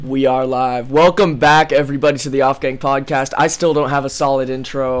We are live. Welcome back, everybody, to the Aufgang podcast. I still don't have a solid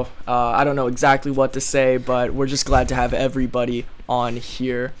intro. I don't know exactly what to say, but we're just glad to have everybody on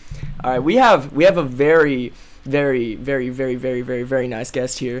here. All right, we have a very, very, very, very, very, very, very nice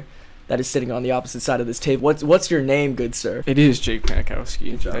guest here that is sitting on the opposite side of this table. What's your name, good sir? It is Jake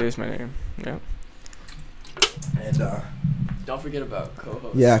Panikowski. That is my name. Yeah. And don't forget about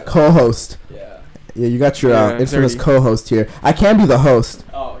co-host. Yeah, co-host. Yeah, you got your infamous co-host here. I can be the host.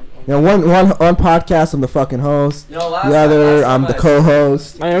 Oh. You know, one podcast, I'm the fucking host. You know, the other, I'm the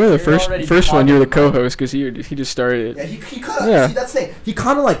co-host. I remember the first one, you were the co-host because he just started it. Yeah, he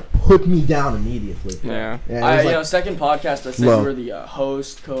kind of like put me down immediately. Yeah. Second podcast, I said you were the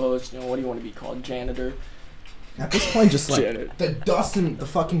host, co-host. You know, what do you want to be called? Janitor. At this point, just like the dust in the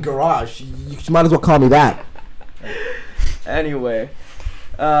fucking garage. You might as well call me that. Anyway.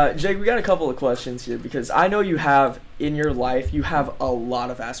 Jake, we got a couple of questions here because I know you have in your life a lot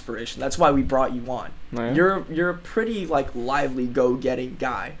of aspiration. That's why we brought you on. Oh, yeah? You're a pretty lively go-getting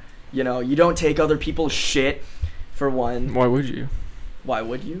guy. You know, you don't take other people's shit for one. Why would you?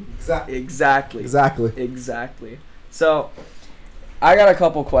 Exactly. So, I got a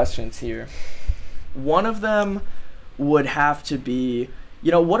couple questions here. One of them would have to be, you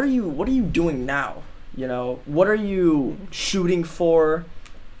know, what are you doing now? You know, what are you shooting for?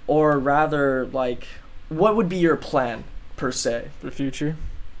 Or rather, what would be your plan, per se? For the future?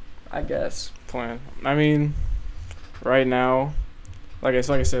 I guess. Plan. I mean, right now, like I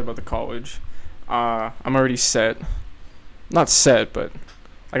said about the college, I'm already set. Not set, but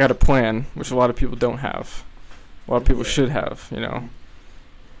I got a plan, which a lot of people don't have. A lot of people should have, you know.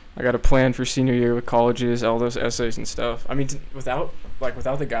 I got a plan for senior year with colleges, all those essays and stuff. I mean, without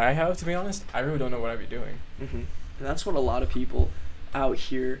the guy I have, to be honest, I really don't know what I'd be doing. Mm-hmm. And that's what a lot of people out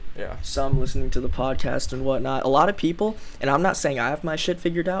here, some listening to the podcast and whatnot, a lot of people, and I'm not saying I have my shit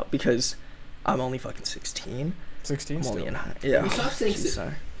figured out because I'm only fucking 16. 16 I'm still? only in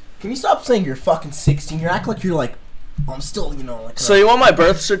Can you stop saying you're fucking 16? You act like you're like, I'm still, you know, like. So you want my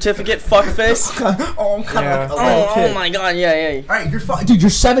birth certificate, fuckface? I'm kind of like a little kid. Oh my god, yeah. Alright, dude, you're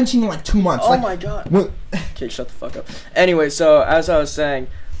 17 in like 2 months. Oh my god. Okay, shut the fuck up. Anyway, so as I was saying,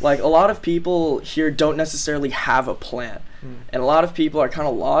 a lot of people here don't necessarily have a plan. And a lot of people are kind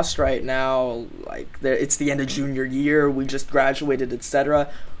of lost right now. It's the end of junior year. We just graduated, etc.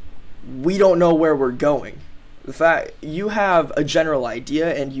 We don't know where we're going. The fact you have a general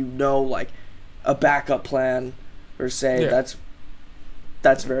idea and you know a backup plan, per se. Yeah.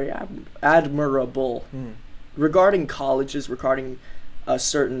 That's very admirable. Regarding colleges, regarding a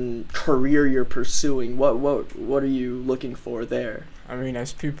certain career you're pursuing, what are you looking for there? I mean,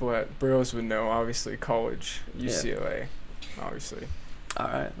 as people at Burroughs would know, obviously college, UCLA. Yeah. Obviously. All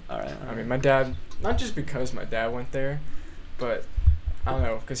right. I mean, my dad, not just because my dad went there, but I don't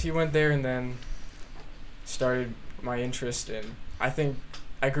know, because he went there and then started my interest in, I think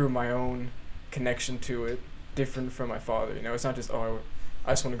I grew my own connection to it, different from my father. You know, it's not just, I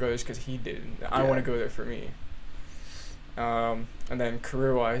just want to go there just because he did. I want to go there for me. And then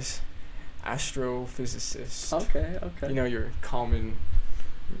career-wise, astrophysicist. Okay. You know, your common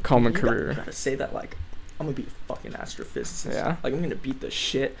career. You gotta say that I'm gonna be a fucking astrophysicist. Yeah. I'm gonna beat the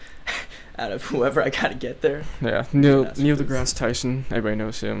shit out of whoever I gotta get there. Yeah. Neil deGrasse Tyson. Everybody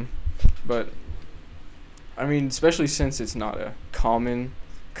knows him. But, I mean, especially since it's not a common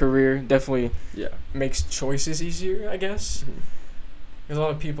career, definitely makes choices easier, I guess. Mm-hmm. There's a lot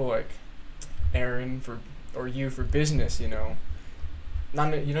of people like Aaron for business, you know. You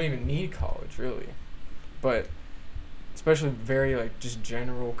don't even need college, really. But especially very just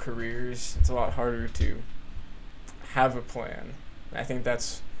general careers, it's a lot harder to have a plan. I think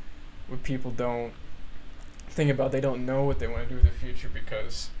that's what people don't think about. They don't know what they want to do in the future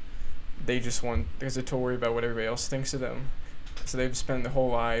because they're to worry about what everybody else thinks of them. So they've spent their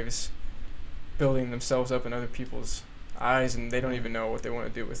whole lives building themselves up in other people's eyes, and they don't even know what they want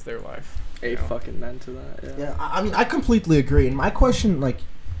to do with their life. Fucking men to that. Yeah, I mean, I completely agree. And my question, I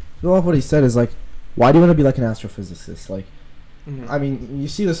love what he said, is why do you want to be an astrophysicist? I mean, you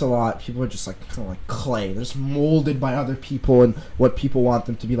see this a lot. People are just kind of like clay. They're just molded by other people and what people want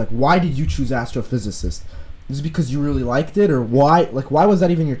them to be. Why did you choose astrophysicist? Is it because you really liked it, or why? Why was that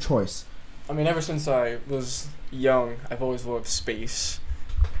even your choice? I mean, ever since I was young, I've always loved space,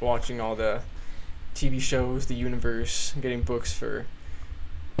 watching all the TV shows, the universe, getting books for,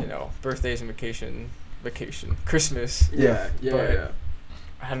 birthdays and vacation, Christmas. Yeah.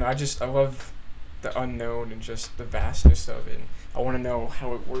 I don't know. I love the unknown and just the vastness of it. I want to know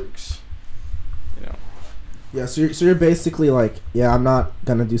how it works, Yeah, so you're basically like, yeah, I'm not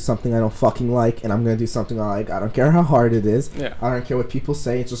gonna do something I don't fucking like, and I'm gonna do something I like. I don't care how hard it is. Yeah. I don't care what people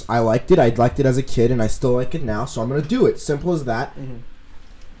say. It's just I liked it. I liked it as a kid, and I still like it now. So I'm gonna do it. Simple as that. Mm-hmm.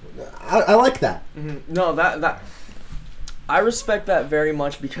 I like that. Mm-hmm. No, that I respect that very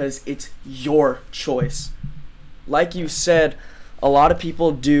much because it's your choice. Like you said, a lot of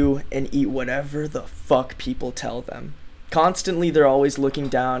people do and eat whatever the fuck people tell them. Constantly, they're always looking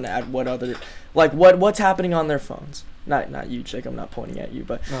down at what other. Like, what's happening on their phones? Not you, Jake. I'm not pointing at you,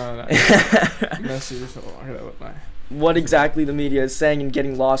 but... No, seriously. What exactly the media is saying and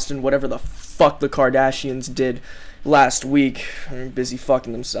getting lost in whatever the fuck the Kardashians did last week. They're busy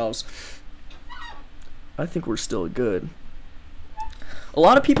fucking themselves. I think we're still good. A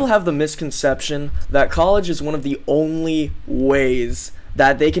lot of people have the misconception that college is one of the only ways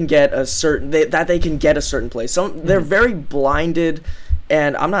that they can get a certain... that they can get a certain place. They're very blinded...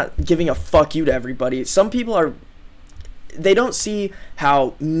 And I'm not giving a fuck you to everybody. Some people are... They don't see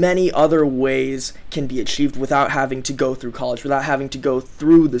how many other ways can be achieved without having to go through college, without having to go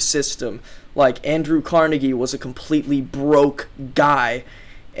through the system. Like, Andrew Carnegie was a completely broke guy,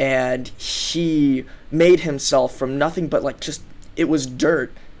 and he made himself from nothing but, like, just... It was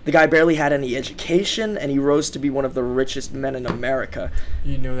dirt. The guy barely had any education, and he rose to be one of the richest men in America.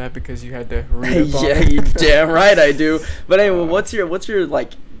 You know that because you had to read up yeah, you damn right I do. But anyway, what's your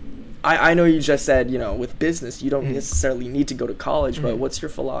like? I know you just said, with business you don't necessarily need to go to college, but what's your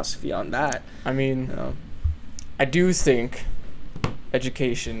philosophy on that? I mean, I do think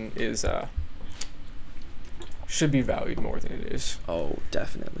education is should be valued more than it is. Oh,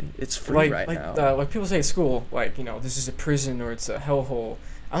 definitely. It's free now. Like people say at school, like, this is a prison or it's a hellhole.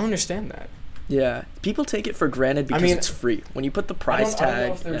 I don't understand that. Yeah, people take it for granted because it's free. When you put the price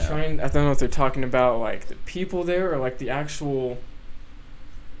tag, I don't know if they're talking about like the people there or like the actual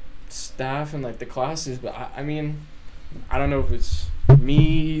staff and like the classes. But I mean, I don't know if it's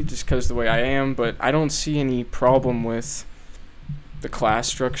me just because the way I am, but I don't see any problem with the class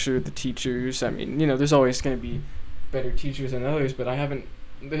structure, the teachers. I mean, there's always going to be better teachers than others, but I've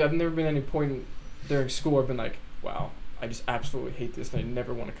never been any point during school where I've been like, wow, I just absolutely hate this and I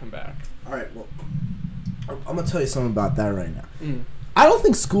never want to come back. All right, well, I'm going to tell you something about that right now. I don't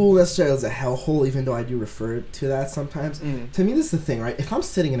think school necessarily is a hellhole, even though I do refer to that sometimes. To me, this is the thing, right? If I'm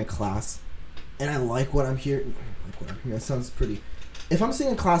sitting in a class and I like what I'm hearing, that sounds pretty... If I'm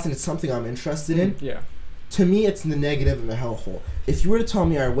sitting in class and it's something I'm interested in, to me, it's the negative of a hellhole. If you were to tell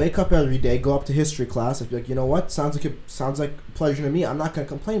me, I wake up every day, go up to history class, I'd be like, you know what? Sounds like a pleasure to me. I'm not going to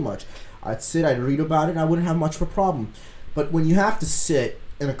complain much. I'd sit, I'd read about it, and I wouldn't have much of a problem. But when you have to sit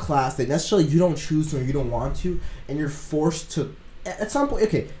in a class that necessarily you don't choose to or you don't want to, and you're forced to, at some point,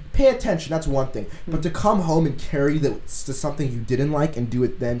 okay, pay attention, that's one thing. But to come home and carry that to something you didn't like and do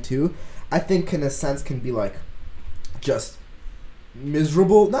it then too, I think in a sense can be like just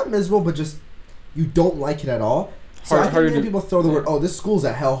miserable. Not miserable, but just you don't like it at all. So I think many people throw the word, this school's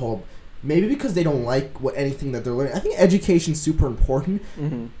a hellhole. Maybe because they don't like anything that they're learning. I think education's super important,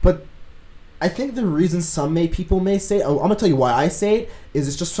 but I think the reason people may say, I'm gonna tell you why I say it, is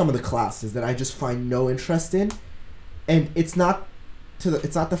it's just some of the classes that I just find no interest in, and it's not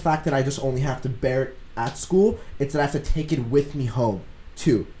the fact that I just only have to bear it at school. It's that I have to take it with me home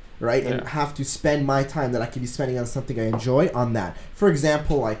too, right? And have to spend my time that I could be spending on something I enjoy on that. For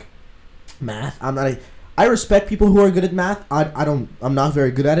example, like math. I respect people who are good at math. I'm not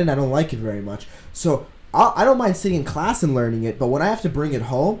very good at it, and I don't like it very much. So I don't mind sitting in class and learning it, but when I have to bring it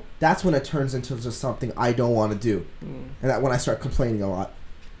home, that's when it turns into just something I don't want to do. And that when I start complaining a lot.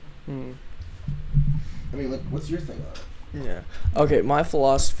 I mean, like, what's your thing on it? Yeah. Okay, my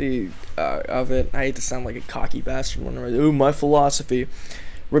philosophy of it, I hate to sound like a cocky bastard when I my philosophy.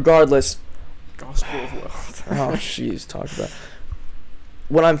 Regardless. Gospel of wealth. Oh, jeez, talk about it.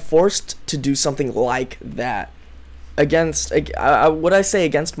 When I'm forced to do something like that, would I say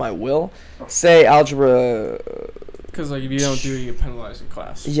against my will? Say algebra. Because like if you don't do it, you get penalized in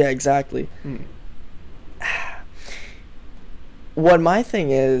class. Yeah, exactly. What my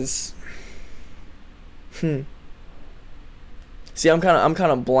thing is, See, I'm kind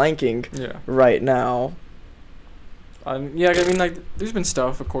of blanking right now. I mean, like, there's been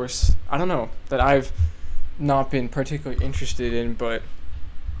stuff, of course, I don't know, that I've not been particularly interested in, but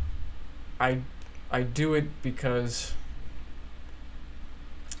I do it because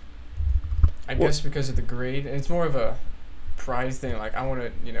guess because of the grade, and it's more of a pride thing. Like, I want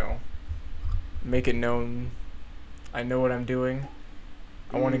to, make it known I know what I'm doing.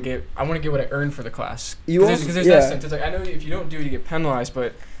 I want to get what I earned for the class. Because there's that sense. It's like, I know if you don't do it, you get penalized,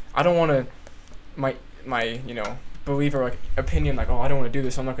 but I don't want to my belief or like opinion, like, I don't want to do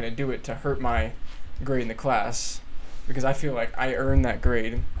this, so I'm not going to do it to hurt my grade in the class because I feel like I earned that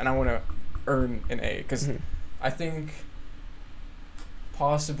grade and I want to earn an A because I think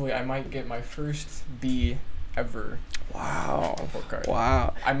possibly I might get my first B ever. Wow. Report card.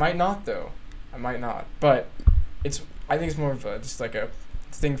 Wow. I might not though. I might not. But I think it's more of just like a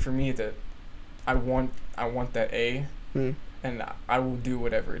thing for me that I want that A and I will do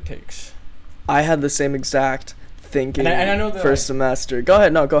whatever it takes. I had the same exact thinking and I know that first semester. Go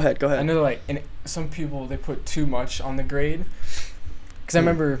ahead. No, go ahead. I know that, like, and some people, they put too much on the grade. Because I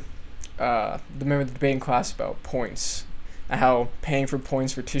remember the debate in class about points. And how paying for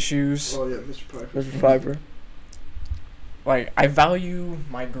points for tissues. Oh, yeah, Mr. Piper. Like, I value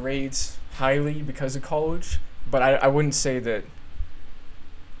my grades highly because of college. But I wouldn't say that.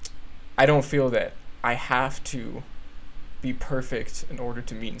 I don't feel that I have to be perfect in order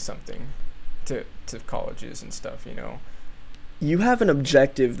to mean something to colleges and stuff, you know. You have an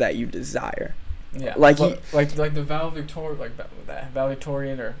objective that you desire. Yeah, like the valedictorian, like the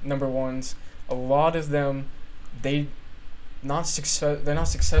valedictorian or number ones. A lot of them, they're not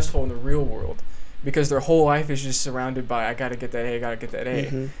successful in the real world because their whole life is just surrounded by I gotta get that A,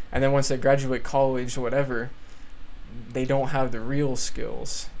 and then once they graduate college or whatever, they don't have the real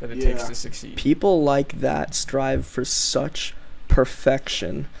skills that it takes to succeed. People like that strive for such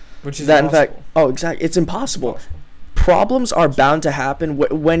perfection, which is that impossible. In fact, exactly, it's impossible. Problems are bound to happen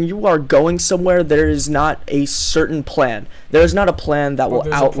when you are going somewhere. There is not a certain plan. There is not a plan that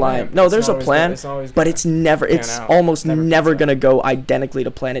will outline. No, there's a plan, but it's never. It's almost never gonna go identically to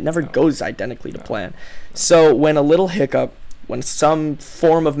plan. It never goes identically to plan. So when a little hiccup, when some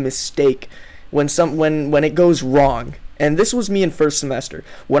form of mistake, when it goes wrong, and this was me in first semester,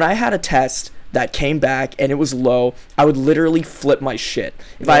 when I had a test that came back and it was low, I would literally flip my shit.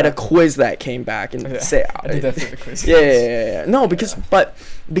 If I had a quiz that came back and say, I did that for the quiz. Yeah. No,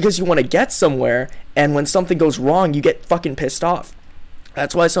 because you want to get somewhere, and when something goes wrong, you get fucking pissed off.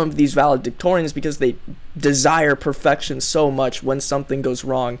 That's why some of these valedictorians, because they desire perfection so much, when something goes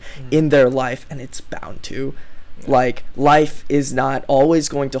wrong in their life, and it's bound to. Like, life is not always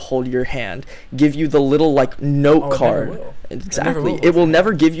going to hold your hand, give you the little, like, note card. Exactly. It will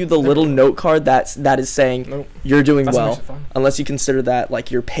never give you the little note card that is saying you're doing well, unless you consider that, like,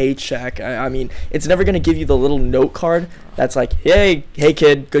 your paycheck. I mean, it's never going to give you the little note card that's like, hey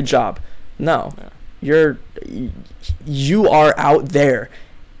kid, good job. No. You are out there.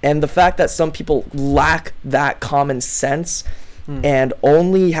 And the fact that some people lack that common sense and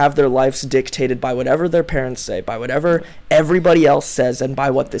only have their lives dictated by whatever their parents say, by whatever everybody else says, and by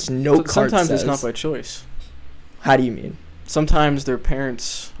what this note card says. Sometimes it's not by choice. How do you mean? Sometimes their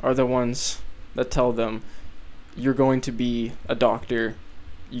parents are the ones that tell them, you're going to be a doctor,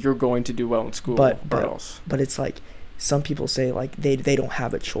 you're going to do well in school, or else. But it's like, some people say, like, they don't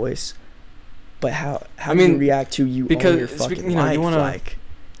have a choice. But how do you react to you own your fucking life? Like,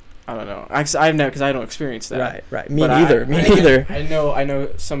 I don't know. I know, because I don't experience that. Right. Me neither. I know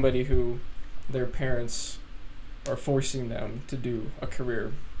somebody who their parents are forcing them to do a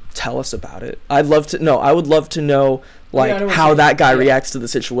career. Tell us about it. I would love to know, like, how that guy reacts to the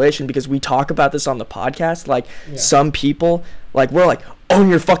situation, because we talk about this on the podcast. Like, some people, like, we're like, own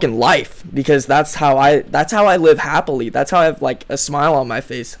your fucking life, because that's how I live happily. That's how I have, like, a smile on my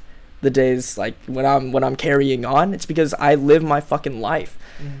face the days, like, when I'm carrying on. It's because I live my fucking life.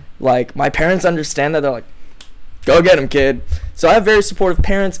 Like, my parents understand that. They're like, go get him, kid. So I have very supportive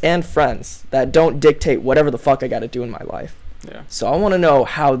parents and friends that don't dictate whatever the fuck I gotta do in my life. Yeah. So I want to know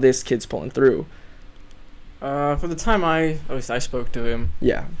how this kid's pulling through. For the time I spoke to him.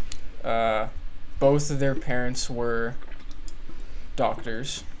 Yeah. Both of their parents were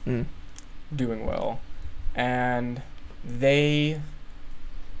doctors, doing well, and they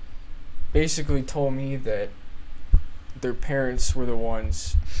basically told me that their parents were the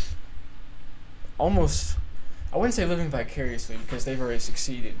ones almost, I wouldn't say living vicariously because they've already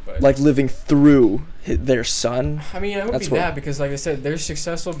succeeded, but like living through their son. I mean, it would be that, because like I said, they're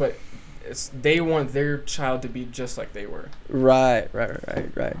successful, but they want their child to be just like they were. Right.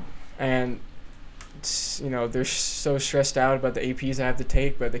 And you know, they're so stressed out about the APs I have to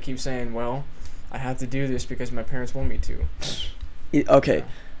take, but they keep saying, well, I have to do this because my parents want me to.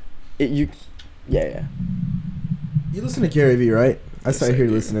 Yeah. You listen to Gary Vee, right? I started here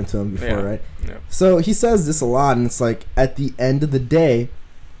listening to him before, right? Yeah. So he says this a lot, and it's like, at the end of the day,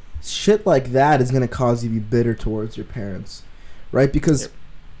 shit like that is going to cause you to be bitter towards your parents, right? Because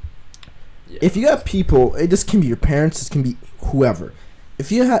if you got people, this can be your parents, this can be whoever.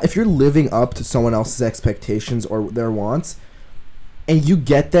 If you're living up to someone else's expectations or their wants, and you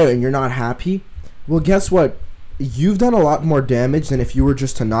get there and you're not happy, well, guess what? you've done a lot more damage than if you were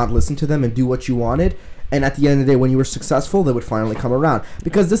just to not listen to them and do what you wanted. And at the end of the day, when you were successful, they would finally come around.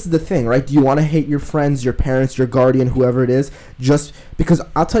 Because this is the thing, right? Do you want to hate your friends, your parents, your guardian, whoever it is? Just because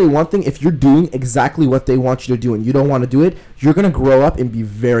I'll tell you one thing, if you're doing exactly what they want you to do and you don't want to do it, you're going to grow up and be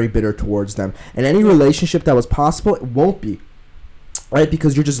very bitter towards them. And any relationship that was possible, it won't be. Right?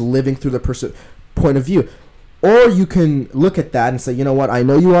 Because you're just living through the point of view. Or you can look at that and say, you know what? I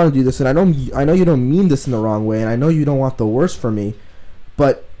know you want to do this, and I know you don't mean this in the wrong way, and I know you don't want the worst for me,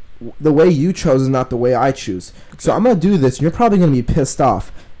 but the way you chose is not the way I choose. So I'm going to do this, and you're probably going to be pissed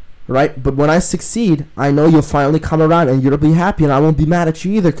off, right? But when I succeed, I know you'll finally come around, and you'll be happy, and I won't be mad at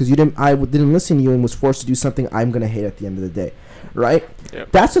you either because I didn't listen to you and was forced to do something I'm going to hate at the end of the day, right?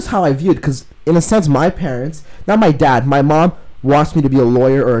 Yep. That's just how I view it because, in a sense, my parents, not my dad, my mom wants me to be a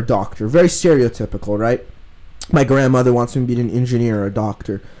lawyer or a doctor. Very stereotypical, right? My grandmother wants me to be an engineer or a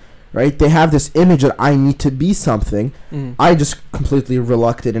doctor. Right? They have this image that I need to be something. I just completely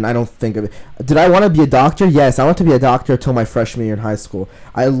reluctant and I don't think of it. Did I want to be a doctor? Yes, I want to be a doctor until my freshman year in high school.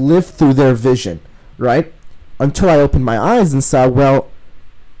 I lived through their vision, right? Until I opened my eyes and saw, well,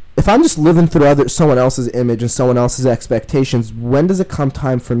 if I'm just living through someone else's image and someone else's expectations, when does it come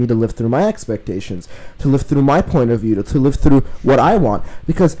time for me to live through my expectations, to live through my point of view, to live through what I want?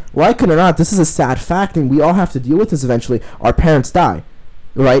 Because, like it or not, this is a sad fact, and we all have to deal with this eventually. Our parents die.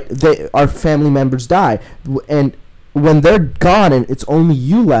 Right, our family members die, and when they're gone, and it's only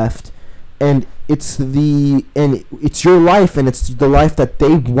you left, and it's your life, and it's the life that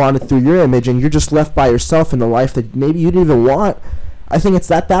they wanted through your image, and you're just left by yourself in the life that maybe you didn't even want. I think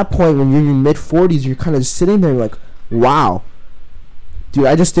it's at that point when you're in your mid-40s, you're kind of just sitting there like, wow, dude,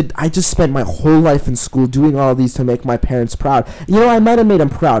 I just spent my whole life in school doing all these to make my parents proud. You know, I might have made them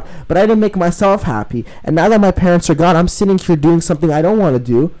proud, but I didn't make myself happy. And now that my parents are gone, I'm sitting here doing something I don't want to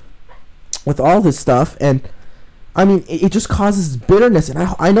do with all this stuff. And, I mean, it just causes bitterness.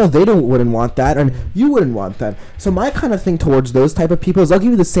 And I know they wouldn't want that, and you wouldn't want that. So my kind of thing towards those type of people is I'll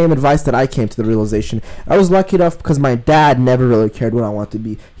give you the same advice that I came to the realization. I was lucky enough because my dad never really cared what I want to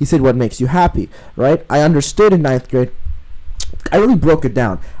be. He said, what makes you happy, right? I understood in 9th grade. I really broke it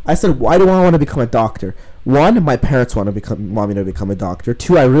down. I said, why do I want to become a doctor? 1, my parents want me to become a doctor.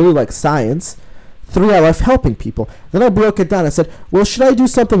 2, I really like science. 3, I love helping people. Then I broke it down. I said, well, should I do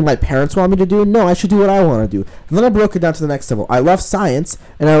something my parents want me to do? No, I should do what I want to do. And then I broke it down to the next level. I love science,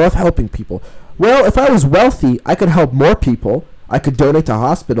 and I love helping people. Well, if I was wealthy, I could help more people. I could donate to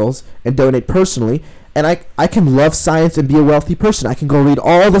hospitals and donate personally. And I can love science and be a wealthy person. I can go read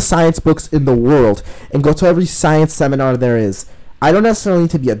all the science books in the world and go to every science seminar there is. I don't necessarily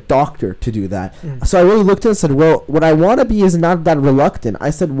need to be a doctor to do that. So I really looked at it and said, well, what I want to be is not that reluctant. I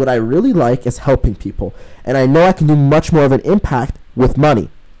said, what I really like is helping people. And I know I can do much more of an impact with money.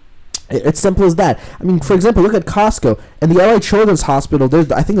 It's simple as that. I mean, for example, look at Costco. And the LA Children's Hospital,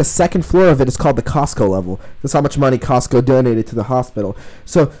 I think the second floor of it is called the Costco level. That's how much money Costco donated to the hospital.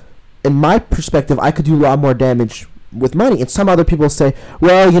 So in my perspective, I could do a lot more damage with money. And some other people say,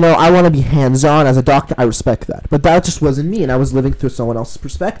 well, you know, I want to be hands-on as a doctor. I respect that. But that just wasn't me, and I was living through someone else's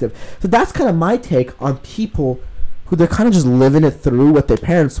perspective. So that's kind of my take on people who they're kind of just living it through what their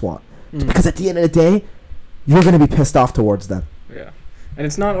parents want. Because at the end of the day, you're going to be pissed off towards them. Yeah. And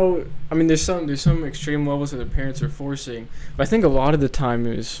it's not always, I mean, there's some extreme levels that the parents are forcing. But I think a lot of the time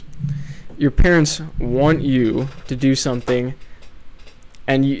is your parents want you to do something,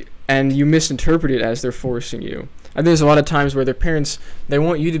 and you misinterpret it as they're forcing you. I think there's a lot of times where their parents, they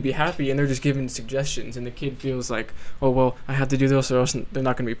want you to be happy, and they're just giving suggestions, and the kid feels like, oh, well, I have to do this or else they're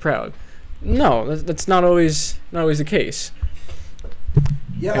not going to be proud. No, that's not always the case.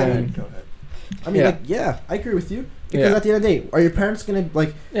 Yeah, go ahead. I mean, I agree with you. Because at the end of the day, are your parents going to,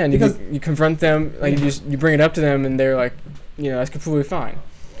 like... Yeah, and you confront them, like, you bring it up to them, and they're like, you know, that's completely fine.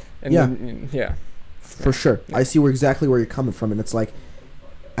 And then, for sure. I see exactly where you're coming from, and it's like,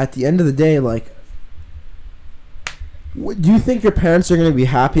 at the end of the day, like... Do you think your parents are going to be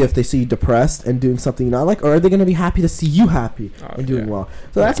happy if they see you depressed and doing something you not like, or are they going to be happy to see you happy and doing well?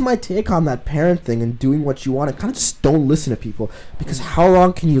 So that's my take on that parent thing and doing what you want. And kind of just don't listen to people, because how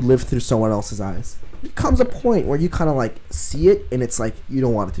long can you live through someone else's eyes? It comes a point where you kind of like see it, and it's like you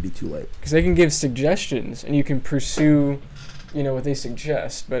don't want it to be too late. Because they can give suggestions, and you can pursue, you know, what they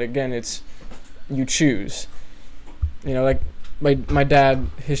suggest. But again, it's you choose. You know, like my dad,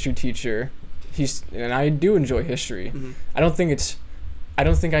 history teacher. And I do enjoy history. Mm-hmm. I don't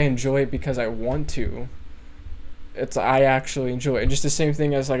think I enjoy it because I want to. I actually enjoy it. Just the same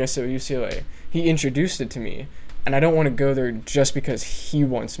thing as, like I said, with UCLA. He introduced it to me, and I don't want to go there just because he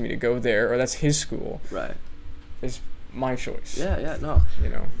wants me to go there or that's his school. Right. It's my choice. Yeah, no. You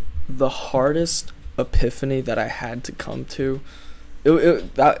know. The hardest epiphany that I had to come to.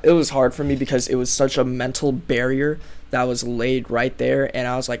 It was hard for me because it was such a mental barrier that was laid right there, and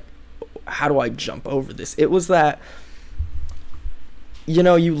I was like, how do I jump over this? It was that, you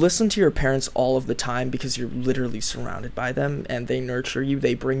know, you listen to your parents all of the time because you're literally surrounded by them, and they nurture you,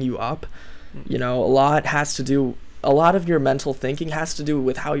 they bring you up. You know, a lot of your mental thinking has to do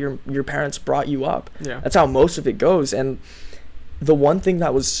with how your parents brought you up. Yeah. That's how most of it goes. And the one thing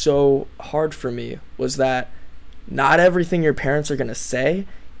that was so hard for me was that not everything your parents are going to say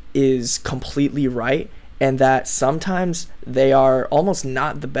is completely right, and that sometimes they are almost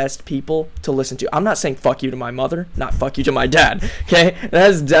not the best people to listen to. I'm not saying fuck you to my mother, not fuck you to my dad, okay? That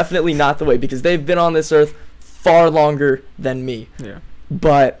is definitely not the way, because they've been on this earth far longer than me. Yeah.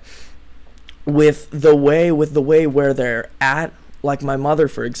 But with the way where they're at, like my mother,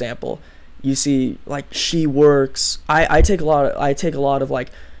 for example, you see, like, she works. I take a lot of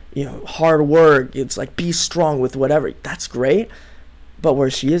like, you know, hard work. It's like, be strong with whatever. That's great. But where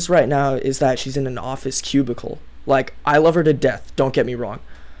she is right now is that she's in an office cubicle. Like, I love her to death, don't get me wrong.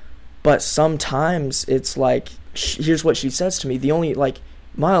 But sometimes it's like, here's what she says to me. The only, like,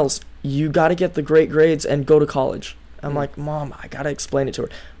 Miles, you got to get the great grades and go to college. I'm like, Mom, I got to explain it to her.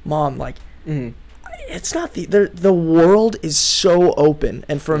 Mom, like, it's not the world is so open,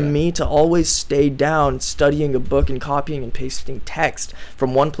 and for me to always stay down studying a book and copying and pasting text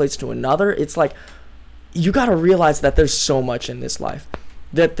from one place to another, it's like, you got to realize that there's so much in this life,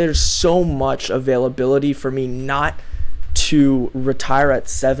 that there's so much availability for me not to retire at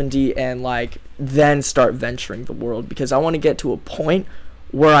 70 and like then start venturing the world, because I want to get to a point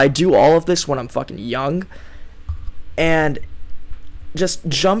where I do all of this when I'm fucking young. And just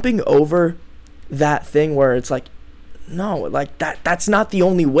jumping over that thing where it's like, no, like that's not the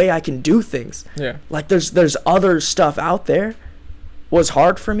only way I can do things. Yeah. Like there's other stuff out there was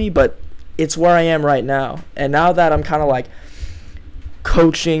hard for me, but it's where I am right now. And now that I'm kind of like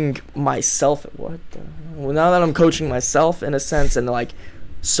coaching myself, now that I'm coaching myself in a sense, and like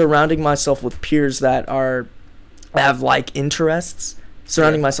surrounding myself with peers that have like interests,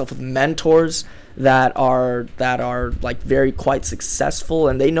 surrounding myself with mentors that are like very quite successful,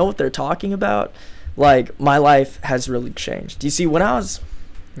 and they know what they're talking about, like, my life has really changed. You see, when I was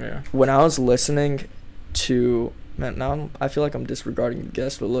listening to, man, now I feel like I'm disregarding the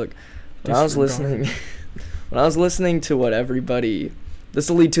guest, but look, when I was listening to what everybody, this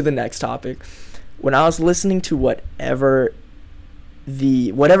will lead to the next topic. When I was listening to whatever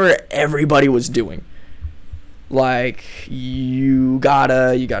everybody was doing, like, you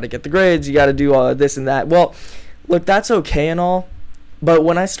gotta get the grades, you gotta do all of this and that. Well, look, that's okay and all, but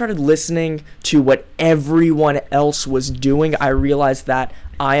when I started listening to what everyone else was doing, I realized that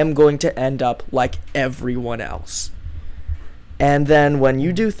I am going to end up like everyone else. And then when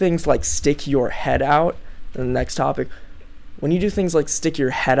you do things like stick your head out, the next topic, when you do things like stick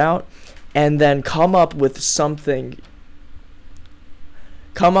your head out and then come up with something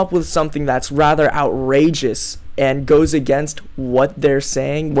that's rather outrageous and goes against what they're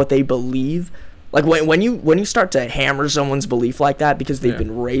saying, what they believe, like when you start to hammer someone's belief like that because they've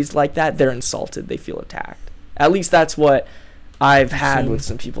been raised like that, they're insulted, they feel attacked. At least that's what I've had with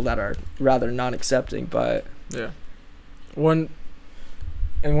some people that are rather non-accepting. But one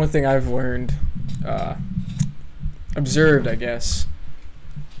thing I've learned, observed, I guess,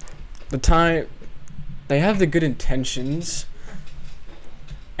 the time they have the good intentions,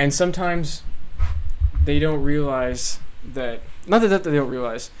 and sometimes they don't realize that, not that they don't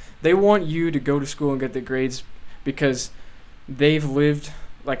realize, they want you to go to school and get the grades because they've lived,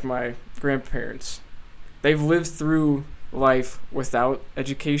 like my grandparents, they've lived through life without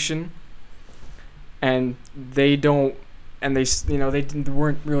education, and they weren't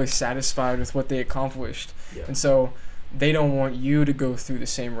really satisfied with what they accomplished. Yeah. And so they don't want you to go through the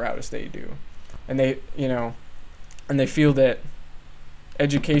same route as they do. And they feel that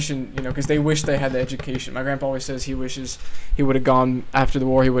education, because they wish they had the education. My grandpa always says he wishes he would have gone, after the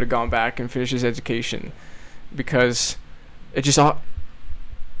war, he would have gone back and finished his education, because it just,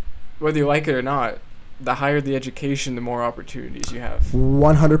 whether you like it or not, the higher the education, the more opportunities you have.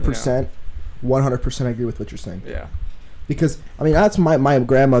 100%. 100% I agree with what you're saying. Yeah. Because, I mean, that's my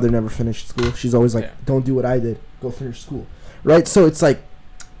grandmother never finished school. She's always like, don't do what I did. Go finish school. Right? So it's like,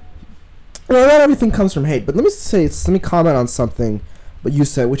 not everything comes from hate. But let me comment on something what you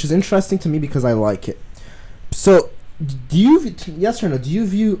said, which is interesting to me because I like it. So, yes or no, do you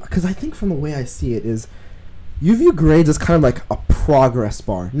view, because I think from the way I see it is, you view grades as kind of like a progress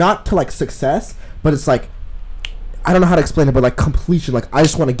bar. Not to like success, but it's like, I don't know how to explain it, but like completion. Like, I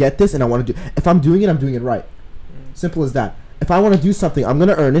just want to get this and I want to do, if I'm doing it, I'm doing it right. Simple as that. if I want to do something, I'm going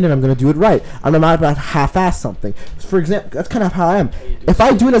to earn it and I'm going to do it right. I'm not about to half-ass something. For example, that's kind of how I am. If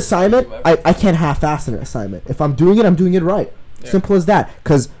I do an assignment, I can't half-ass an assignment. If I'm doing it right. Yeah. Simple as that.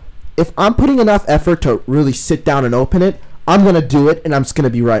 Because if I'm putting enough effort to really sit down and open it, I'm going to do it and I'm just going to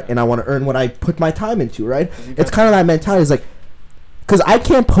be right. And I want to earn what I put my time into, right? It's kind of that mentality. It's like, because I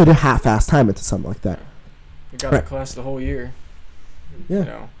can't put a half-ass time into something like that. You got a class the whole year. Yeah. You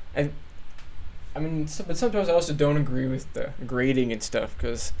know? And I mean, but sometimes I also don't agree with the grading and stuff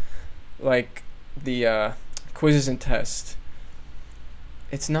because, like, the quizzes and tests,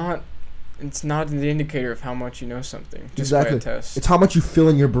 it's not the indicator of how much you know something just by a test. It's how much you fill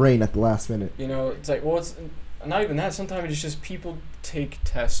in your brain at the last minute. You know, it's like, well, it's not even that. Sometimes it's just people take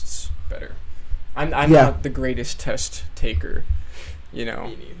tests better. I'm not the greatest test taker, you know.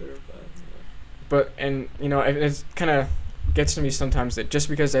 Me neither. But and you know, it's kind of gets to me sometimes that just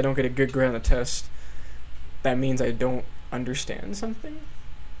because I don't get a good grade on the test, that means I don't understand something.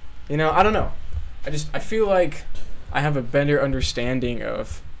 You know, I don't know. I feel like I have a better understanding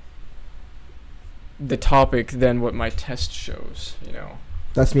of the topic than what my test shows, you know.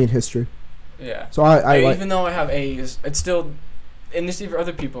 That's me in history. Yeah. So I even though I have A's, it's still, and this for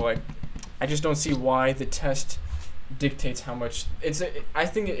other people, like, I just don't see why the test dictates how much. I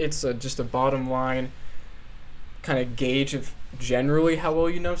think it's just a bottom line kind of gauge of generally how well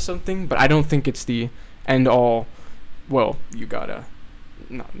you know something, but I don't think it's the end all. Well, you got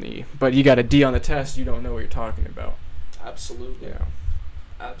but you got a D on the test, you don't know what you're talking about. Absolutely. Yeah.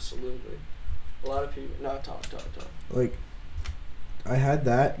 Absolutely. A lot of people. No, talk. Like, I had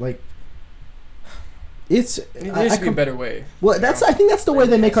that. Like, there needs to be a better way. Well, I think that's the way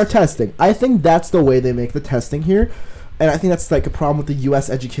they make our testing. I think that's the way they make the testing here, and I think that's like a problem with the U.S.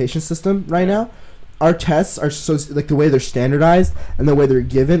 education system right now. Our tests are so like the way they're standardized and the way they're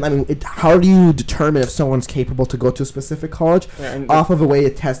given. I mean, how do you determine if someone's capable to go to a specific college off of the way a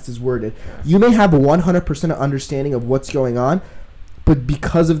test is worded? Yeah. You may have a 100% understanding of what's going on, but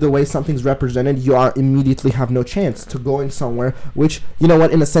because of the way something's represented, you immediately have no chance to going somewhere, which, you know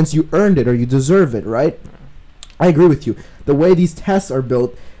what, in a sense, you earned it or you deserve it, right? I agree with you. The way these tests are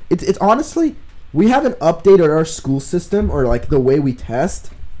built, it's honestly, we haven't updated our school system or, like, the way we test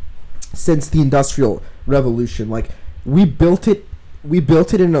since the Industrial Revolution. Like, we built it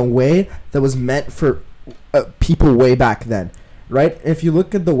in a way that was meant for people way back then, right? And if you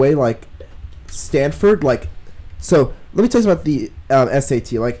look at the way, like, Stanford, like, so let me tell you about the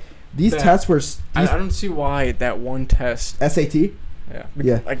SAT. Like, these tests were. I don't see why that one test. SAT. Yeah.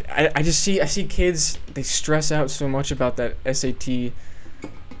 Yeah. Like I see kids, they stress out so much about that SAT.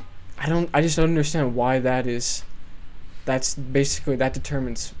 I just don't understand why that is. That's basically that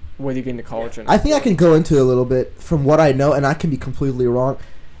determines whether you get into college or not. I think I can go into it a little bit from what I know, and I can be completely wrong,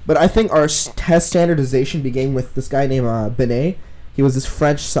 but I think our test standardization began with this guy named Binet. He was this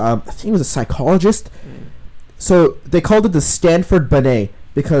French. I think he was a psychologist. So they called it the Stanford Binet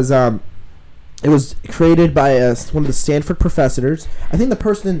because it was created by one of the Stanford professors. I think the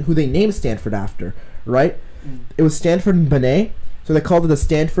person who they named Stanford after, right? It was Stanford and Binet. So they called it the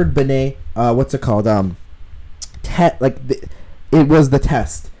Stanford Binet. What's it called? It was the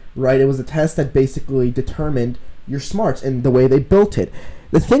test, right? It was a test that basically determined your smarts and the way they built it.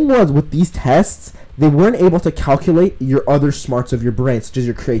 The thing was, with these tests, they weren't able to calculate your other smarts of your brain, such as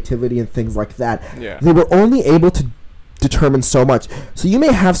your creativity and things like that. Yeah. They were only able to determine so much. So you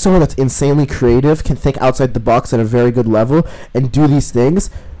may have someone that's insanely creative, can think outside the box at a very good level, and do these things,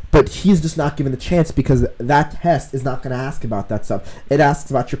 but he's just not given the chance because that test is not going to ask about that stuff. It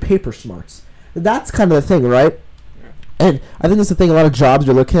asks about your paper smarts. That's kind of the thing, right? Yeah. And I think that's the thing a lot of jobs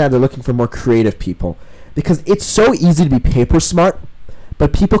you're looking at, they're looking for more creative people. Because it's so easy to be paper smart,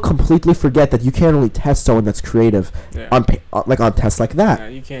 but people completely forget that you can't only test someone that's creative on tests like that. Yeah,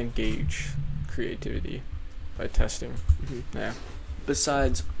 you can't gauge creativity by testing. Mm-hmm. Yeah.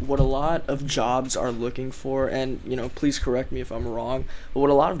 Besides, what a lot of jobs are looking for, and, you know, please correct me if I'm wrong, but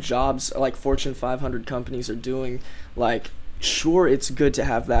what a lot of jobs, like Fortune 500 companies are doing, like, sure, it's good to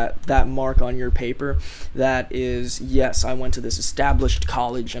have that mark on your paper that is, yes, I went to this established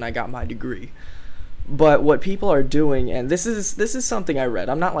college and I got my degree. But what people are doing, and this is something I read.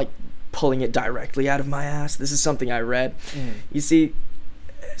 I'm not like pulling it directly out of my ass. This is something I read. You see,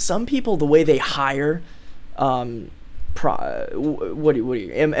 some people, the way they hire, employees.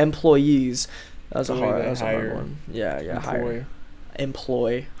 That was a hard one. Yeah.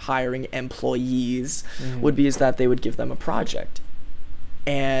 Hiring employees would be is that they would give them a project,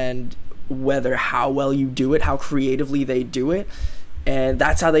 and whether how well you do it, how creatively they do it, and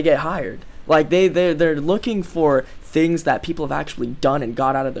that's how they get hired. Like they're looking for things that people have actually done and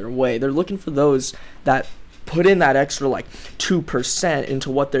got out of their way. They're looking for those that put in that extra like 2%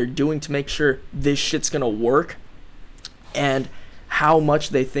 into what they're doing to make sure this shit's gonna work, and how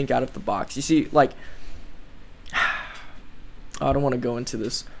much they think out of the box. You see, like, I don't want to go into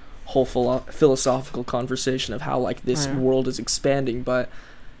this whole philosophical conversation of how like this world is expanding, but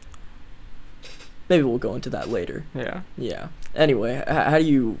maybe we'll go into that later. Yeah. Anyway, how do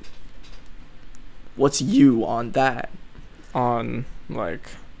you, what's you on that? On like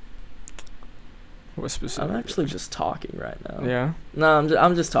what specific? I'm actually just talking right now. Yeah. No,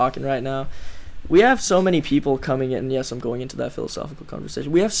 I'm just talking right now. We have so many people coming in. Yes, I'm going into that philosophical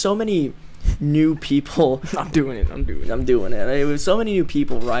conversation. We have so many new people. I'm doing it. We have so many new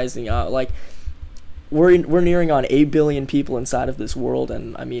people rising up. Like, we're nearing on 8 billion people inside of this world,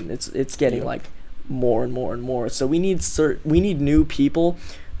 and I mean it's getting like more and more and more. So we need new people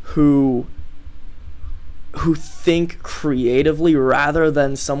who think creatively rather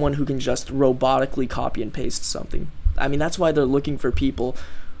than someone who can just robotically copy and paste something. I mean, that's why they're looking for people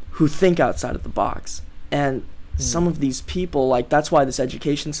who think outside of the box. And some of these people, like, that's why this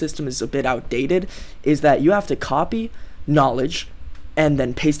education system is a bit outdated, is that you have to copy knowledge and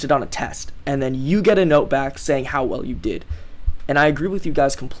then paste it on a test, and then you get a note back saying how well you did. And I agree with you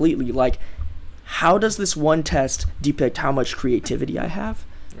guys completely. Like, how does this one test depict how much creativity I have?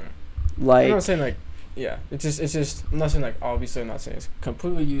 Like, I'm not saying like, yeah, it's just I'm not saying like, obviously I'm not saying it's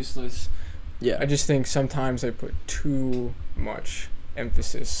completely useless. Yeah, I just think sometimes they put too much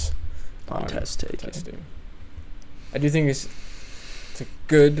emphasis on testing. I do think it's a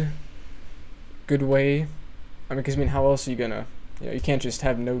good way. I mean, because how else are you gonna, you can't just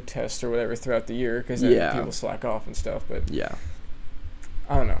have no tests or whatever throughout the year, because then people slack off and stuff. But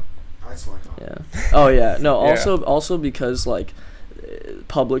I don't know. I slack off. Yeah. Oh yeah. No. Also because like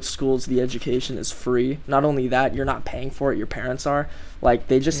public schools, the education is free. Not only that, you're not paying for it. Your parents are. Like,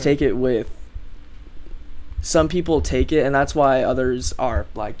 they just take it with. Some people take it, and that's why others are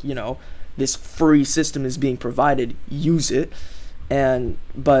like, this free system is being provided, use it.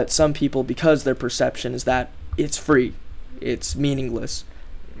 But some people, because their perception is that it's free, it's meaningless,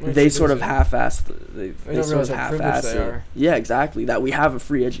 they sort of half-ass. They sort of half-ass it. Yeah, exactly. That we have a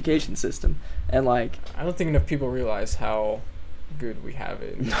free education system, and like, I don't think enough people realize how good we have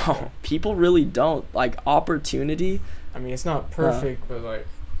it. No, people really don't. Like, opportunity. I mean, it's not perfect, but like,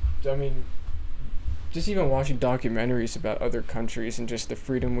 I mean, just even watching documentaries about other countries and just the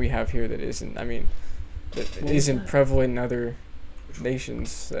freedom we have here that isn't. I mean, that isn't prevalent in other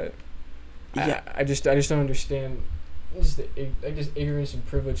nations. That I just don't understand. Just ignorance and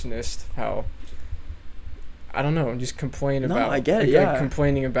privilegedness. How, I don't know. Just complain about. No, I get it. Like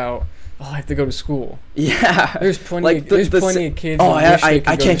complaining about. Oh, I have to go to school. Yeah. There's plenty. There's plenty of kids. Oh, I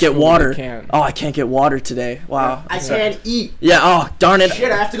can't get water. Oh, I can't get water today. Wow. I can't eat. Yeah. Oh, darn it.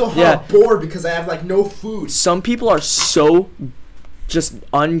 Shit, I have to go home. I'm bored because I have like no food. Some people are so just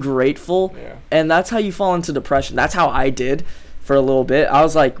ungrateful, and that's how you fall into depression. That's how I did for a little bit. I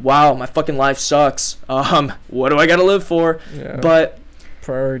was like, wow, my fucking life sucks. What do I gotta live for? Yeah. But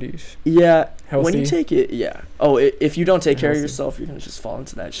priorities. Yeah. Healthy. When you take it, if you don't take care of yourself, you're gonna just fall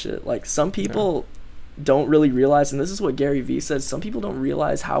into that shit. Like, some people don't really realize, and this is what Gary Vee says, some people don't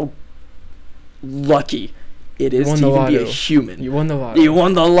realize how lucky it is to even be a human. You won the lotto. You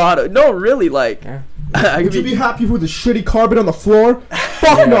won the lotto. No, really, like. Yeah. Would you be happy with the shitty carpet on the floor?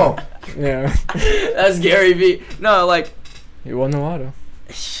 Fuck no. Yeah. That's Gary Vee. No, like. You won the lotto.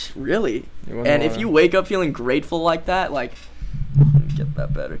 Really? And if you wake up feeling grateful like that, like. Let me get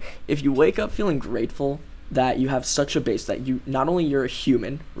that better. If you wake up feeling grateful that you have such a base, that you not only you're a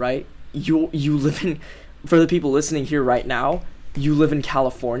human, right? You live in, for the people listening here right now, you live in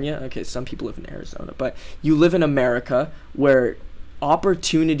California. Okay, some people live in Arizona, but you live in America, where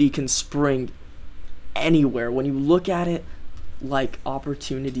opportunity can spring anywhere. When you look at it, like,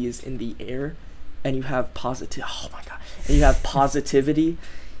 opportunity is in the air, and you have and you have positivity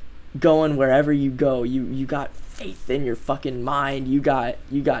going wherever you go. You got faith in your fucking mind. You got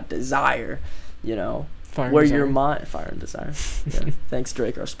desire, Fire and desire. Yeah. Thanks,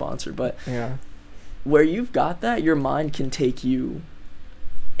 Drake, our sponsor. But where you've got that, your mind can take you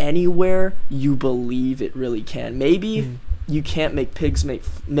anywhere you believe it really can. Maybe you can't make pigs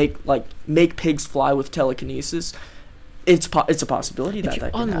make pigs fly with telekinesis. It's a possibility that can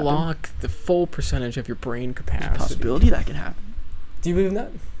happen. Unlock the full percentage of your brain capacity. It's a possibility that can happen. Do you believe in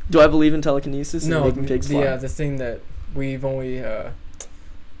that? Do I believe in telekinesis? No, and making pigs fly? The thing that we've only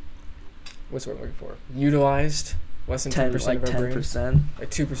what's the word I'm looking for? Utilized less than 10% of our brain. 10%, like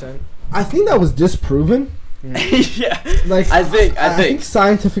 2%. I think that was disproven. Yeah, like I think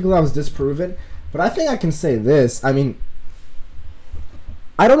scientifically that was disproven, but I think I can say this. I mean,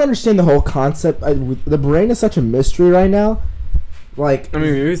 I don't understand the whole concept. The brain is such a mystery right now. Like, I mean,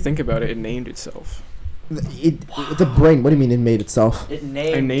 if you think about it, it named itself. The brain. What do you mean it made itself? It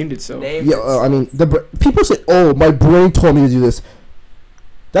named itself. Yeah, I mean, people say, "Oh, my brain told me to do this."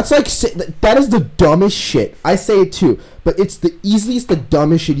 That's like that is the dumbest shit. I say it too, but it's the easiest, the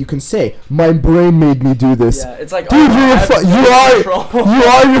dumbest shit you can say. My brain made me do this. Yeah, it's like, dude, you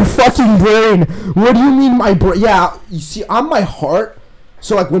are your fucking brain. What do you mean my brain? Yeah, you see, I'm my heart.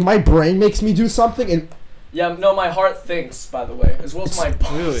 So like when my brain makes me do something, and yeah, no, my heart thinks, by the way, as well as my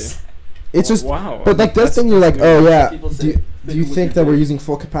pulse. Really. It's just wow. But like this thing, you're like, oh yeah. Do you think that we're using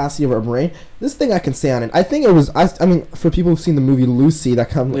full capacity of our brain? This thing I can say on it. I think it was. I mean, for people who've seen the movie Lucy, that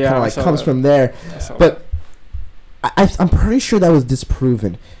comes from there. But I'm pretty sure that was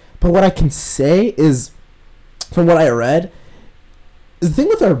disproven. But what I can say is, from what I read, the thing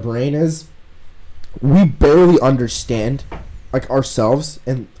with our brain is, we barely understand like ourselves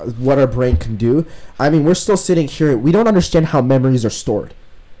and what our brain can do. I mean, we're still sitting here. We don't understand how memories are stored.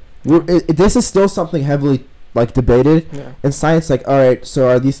 This is still something heavily like debated in science. Like, all right, so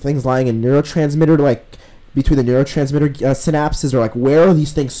are these things lying in neurotransmitter, like between the neurotransmitter synapses, or like where are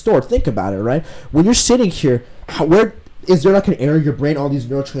these things stored? Think about it, right? When you're sitting here, where is there like an area in your brain all these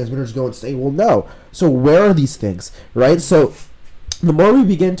neurotransmitters go and say, well, no. So where are these things, right? So the more we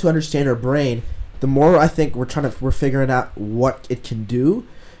begin to understand our brain, the more I think we're figuring out what it can do.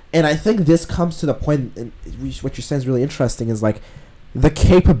 And I think this comes to the point, and what you're saying is really interesting, is like the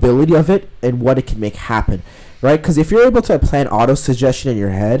capability of it and what it can make happen, right? Because if you're able to plan auto-suggestion in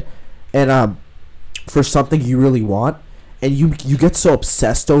your head and for something you really want, and you get so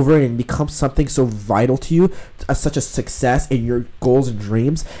obsessed over it and becomes something so vital to you, such a success in your goals and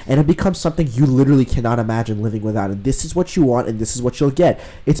dreams, and it becomes something you literally cannot imagine living without, and this is what you want and this is what you'll get.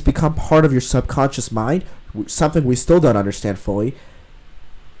 It's become part of your subconscious mind, something we still don't understand fully.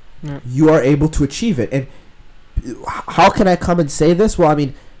 You are able to achieve it. And how can I come and say this? Well, I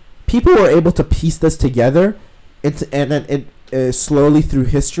mean, people were able to piece this together slowly through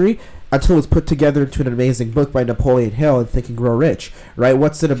history until it's put together into an amazing book by Napoleon Hill and Think and Grow Rich, right?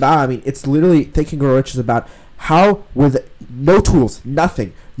 What's it about? I mean, it's literally, Think and Grow Rich is about how, with no tools,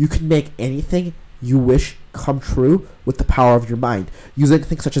 nothing, you can make anything you wish come true with the power of your mind. Using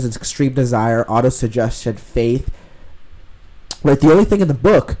things such as extreme desire, auto-suggestion, faith. Right? The only thing in the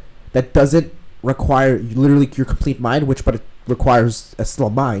book that doesn't require literally your complete mind, but it requires a still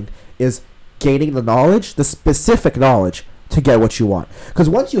mind, is gaining the knowledge, the specific knowledge, to get what you want. Because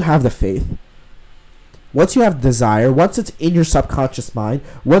once you have the faith, once you have desire, once it's in your subconscious mind,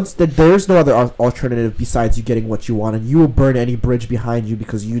 once there's no other alternative besides you getting what you want, and you will burn any bridge behind you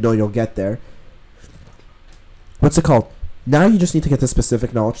because you know you'll get there. What's it called? Now you just need to get the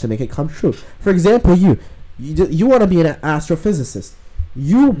specific knowledge to make it come true. For example, you want to be an astrophysicist.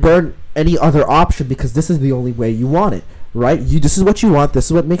 You burn any other option because this is the only way you want it, right? This is what you want. This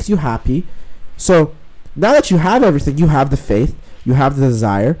is what makes you happy. So now that you have everything, you have the faith, you have the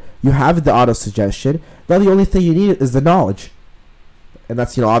desire, you have the auto-suggestion. Now the only thing you need is the knowledge. And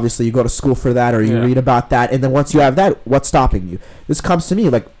that's, obviously you go to school for that, or you read about that. And then once you have that, what's stopping you? This comes to me,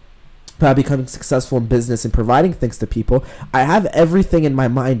 like, becoming successful in business and providing things to people. I have everything in my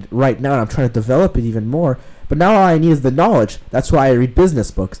mind right now, and I'm trying to develop it even more. But now all I need is the knowledge. That's why I read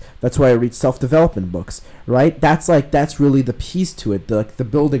business books. That's why I read self-development books, right? That's really the piece to it, the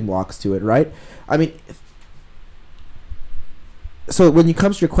building blocks to it, right? I mean, so when it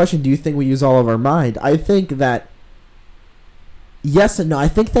comes to your question, do you think we use all of our mind? I think that yes and no. I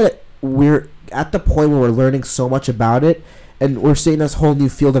think that we're at the point where we're learning so much about it, and we're seeing this whole new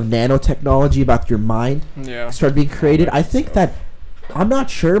field of nanotechnology about your mind start being created. I think that, I'm not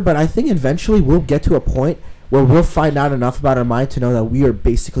sure, but I think eventually we'll get to a point where we'll find out enough about our mind to know that we are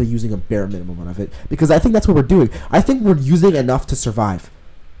basically using a bare minimum of it. Because I think that's what we're doing. I think we're using enough to survive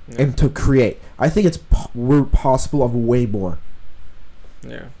and to create. I think we're possible of way more.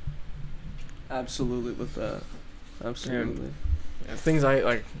 Yeah. Absolutely with that. Absolutely. Yeah, things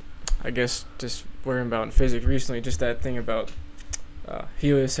I guess just worrying about in physics recently, just that thing about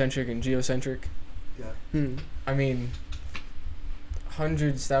heliocentric and geocentric. Yeah. I mean,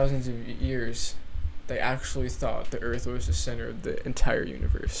 hundreds, thousands of years, they actually thought the Earth was the center of the entire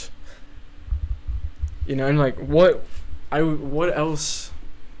universe. And like, what else?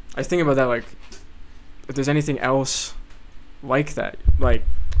 I think about that, like, if there's anything else like that, like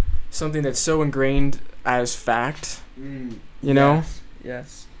something that's so ingrained as fact, you know?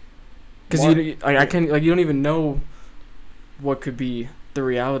 Yes. Because you don't even know what could be the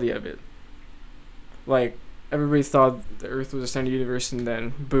reality of it. Like, everybody thought the Earth was the center of the universe, and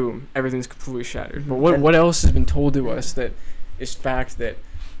then boom, everything's completely shattered. But what else has been told to us that is fact that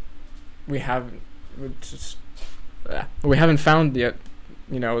we haven't found yet.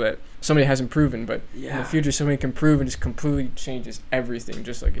 That somebody hasn't proven, but in the future somebody can prove and just completely changes everything,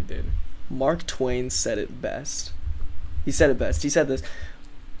 just like it did. Mark Twain said it best. He said this.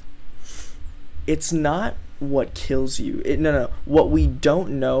 It's not what kills you. What we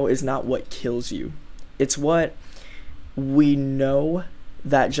don't know is not what kills you. It's what we know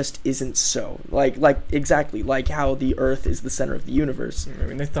that just isn't so. Like exactly like how the Earth is the center of the universe. I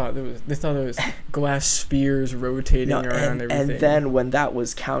mean, they thought there was glass spheres rotating around everything. And then when that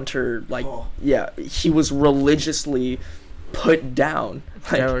was he was religiously put down.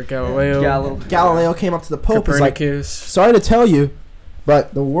 Galileo came up to the Pope. Copernicus. Sorry to tell you,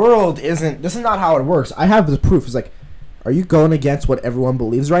 but the world isn't. This is not how it works. I have the proof. It's like, are you going against what everyone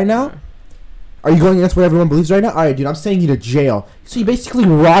believes right now? Yeah. Are you going against what everyone believes right now? All right, dude, I'm sending you to jail. So he basically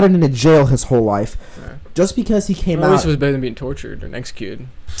rotted in a jail his whole life. Yeah. Just because he came out. At least it was better than being tortured or executed.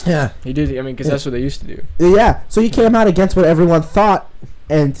 Yeah. He did. I mean, because that's what they used to do. Yeah. So he came out against what everyone thought,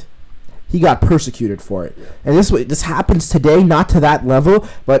 and he got persecuted for it. Yeah. And this happens today, not to that level,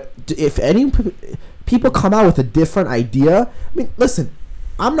 but if any people come out with a different idea, I mean, listen,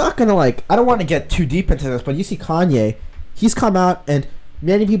 I'm not going to I don't want to get too deep into this, but you see Kanye, he's come out and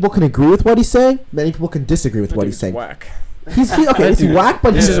many people can agree with what he's saying. Many people can disagree with what he's saying. Whack. He's whack,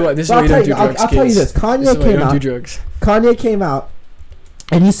 but this is why you don't do drugs. I'll tell you this. Kanye came out,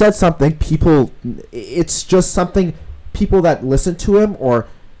 and he said something. It's just something people that listen to him, or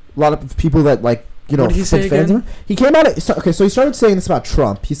a lot of people that what did he say fans again? of him. He came out. So he started saying this about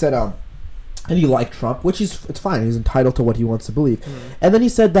Trump. He said, and he liked Trump, which it's fine. He's entitled to what he wants to believe. Mm. And then he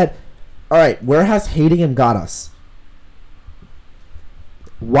said that, all right, where has hating him got us?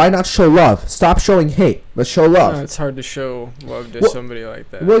 Why not show love? Stop showing hate. Let's show love. It's hard to show love to somebody like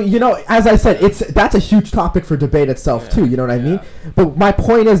that. Well, as I said, that's a huge topic for debate itself too. You know what I mean? But my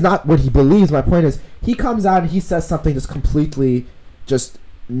point is not what he believes. My point is he comes out and he says something that's completely just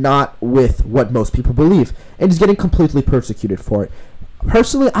not with what most people believe, and he's getting completely persecuted for it.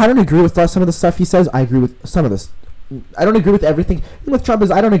 Personally, I don't agree with some of the stuff he says. I agree with some of this. I don't agree with everything. The thing with Trump is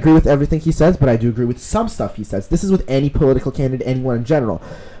I don't agree with everything he says, but I do agree with some stuff he says. This is with any political candidate, anyone in general.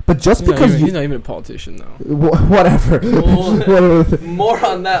 But just because he's not even a politician, though. Whatever. More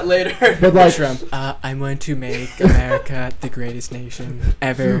on that later. But Trump, I want to make America the greatest nation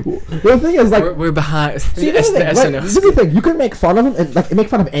ever. The thing is, we're behind. See, this is the thing. You can make fun of him and make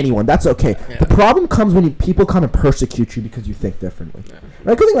fun of anyone. That's okay. Yeah. The problem comes when people come and persecute you because you think differently. Yeah.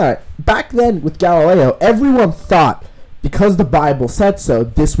 Right? Think about it. Back then with Galileo, everyone thought, because the Bible said so,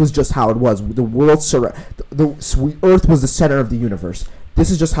 this was just how it was. The world, the Earth was the center of the universe. This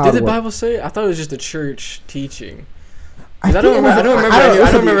is just how. Did the Bible say it? I thought it was just a church teaching. I don't remember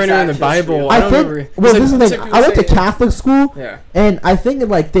anywhere in the Bible. This is the thing. I went to Catholic school, and I think in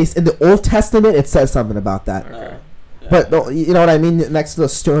the Old Testament it says something about that. Okay. But you know what I mean? Next to the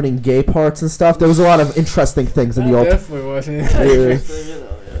stoning gay parts and stuff, there was a lot of interesting things in the Old Testament. Definitely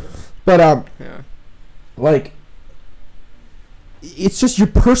wasn't. But it's just you're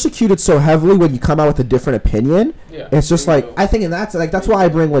persecuted so heavily when you come out with a different opinion. Yeah, it's just I think, and that's why I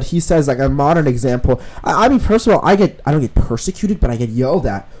bring what he says a modern example. I mean, first of all, I don't get persecuted, but I get yelled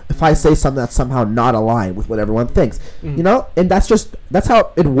at if I say something that's somehow not aligned with what everyone thinks. Mm. And that's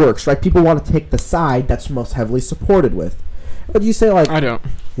how it works, right? People want to take the side that's most heavily supported with. But you say I don't.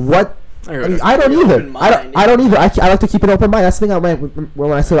 What? I don't either. I don't either. I like to keep an open mind. That's the thing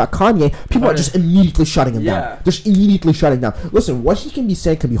when I say about Kanye, people are just immediately shutting him down. Just immediately shutting down. Listen, what he can be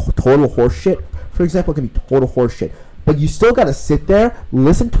saying can be total horseshit. For example, it can be total horseshit. But you still got to sit there,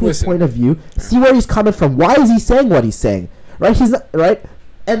 listen to his point of view, see where he's coming from. Why is he saying what he's saying? Right? He's not, right?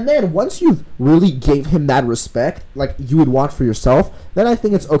 And then once you've really gave him that respect, like you would want for yourself, then I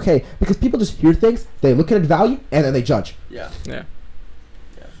think it's okay. Because people just hear things, they look at it value, and then they judge. Yeah.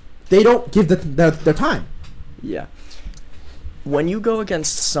 They don't give their time. Yeah. When you go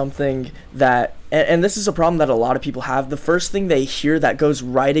against something that, and this is a problem that a lot of people have, the first thing they hear that goes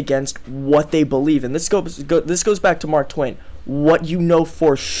right against what they believe, and this goes back to Mark Twain, what you know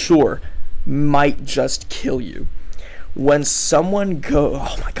for sure might just kill you. When someone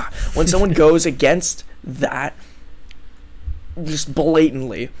goes against that, just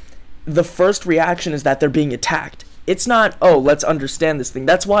blatantly, the first reaction is that they're being attacked. It's not, let's understand this thing.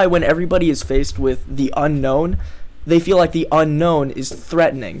 That's why when everybody is faced with the unknown, they feel like the unknown is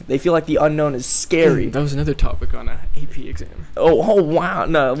threatening. They feel like the unknown is scary. That was another topic on an AP exam. Oh wow.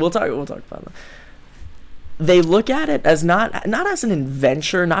 No, we'll talk about that. They look at it as not as an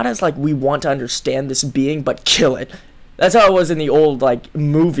adventure, not as we want to understand this being, but kill it. That's how it was in the old like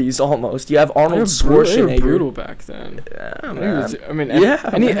movies almost. You have Arnold Schwarzenegger. They were brutal back then. Yeah,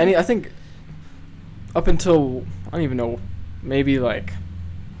 man. I think up until I don't even know, maybe like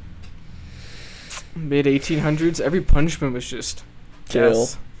mid 1800s, every punishment was just kill.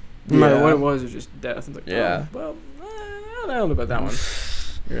 Death. No matter what it was just death. Like, yeah. Oh, well, I don't know about that one.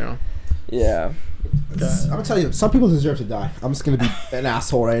 You know. Yeah. I'm gonna tell you, some people deserve to die. I'm just gonna be an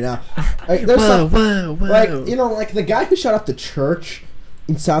asshole right now. Like, whoa. Like, you know, like the guy who shot up the church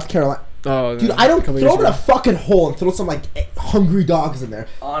in South Carolina. Oh, dude, I don't throw him in a fucking hole and throw some like hungry dogs in there.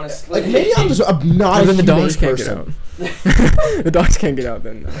 Honestly, like maybe I'm just not a humane person. The dogs can't get out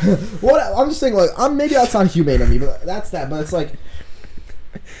then. What I'm just saying, like, maybe that's not humane of me, but that's that. But it's like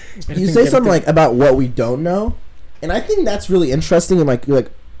you say something like about what we don't know, and I think that's really interesting. And like,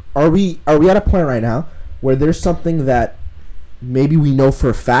 are we at a point right now where there's something that maybe we know for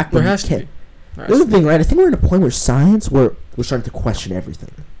a fact, but we can't? There's the thing, right? I think we're at a point where science, we're starting to question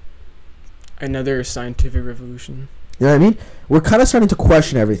everything. Another scientific revolution. You know what I mean? We're kind of starting to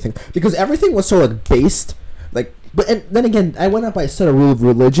question everything because everything was so like based, like. But and then again, I went up by a set of rule of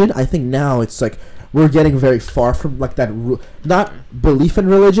religion. I think now it's like we're getting very far from like that not belief in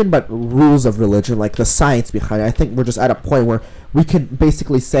religion, but rules of religion, like the science behind it. I think we're just at a point where we can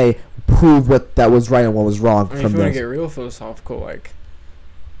basically say prove what that was right and what was wrong. I mean, if you want to get real philosophical, like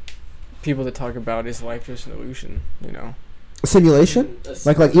people that talk about is life just an illusion, you know? A simulation,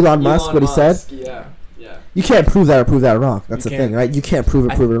 like Elon Musk, what he said. Yeah. You can't prove that or prove that wrong. That's the thing, right? You can't prove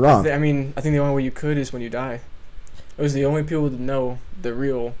it wrong. I mean, I think the only way you could is when you die. It was the only people to know the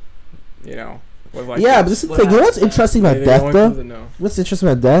real, you know. What life but this is the thing. You know what's interesting about death, though? What's interesting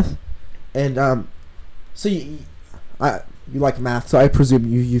about death? And so you like math, so I presume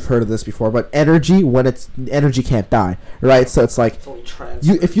you've heard of this before. But energy, energy can't die, right? So it's like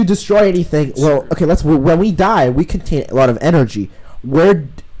if you destroy anything, well, okay, when we die, we contain a lot of energy.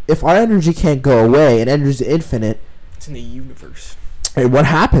 If our energy can't go away and energy is infinite, it's in the universe. And what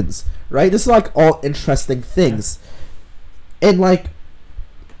happens, right? This is like all interesting things, and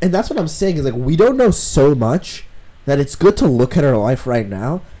that's what I'm saying is like we don't know so much that it's good to look at our life right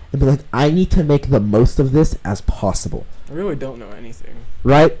now and be like, I need to make the most of this as possible. I really don't know anything.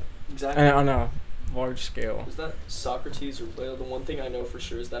 Right? Exactly. And on a large scale. Was that Socrates or Plato? The one thing I know for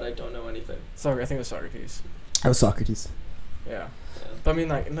sure is that I don't know anything. I think it was Socrates. I was Socrates. Yeah. But I mean,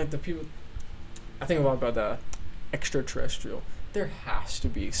 like the people. I think a lot about the extraterrestrial. There has to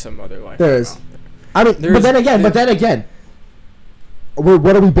be some other life. There is. I mean, but then again,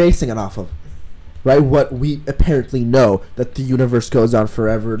 what are we basing it off of? Right? What we apparently know, that the universe goes on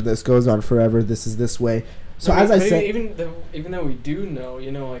forever, this goes on forever, this is this way. So as I said, even though we do know,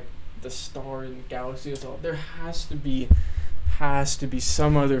 you know, like the star and galaxy is all, there has to be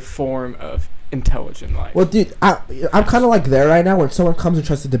some other form of intelligent life. Well, dude, I'm kind of like there right now. When someone comes and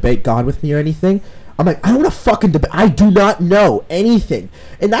tries to debate God with me or anything, I'm like, I don't want to fucking debate. I do not know anything,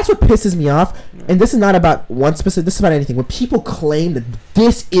 and that's what pisses me off. Yeah. And this is not about one specific. This is about anything. When people claim that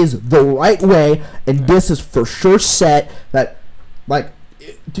this is the right way and this is for sure set, that like,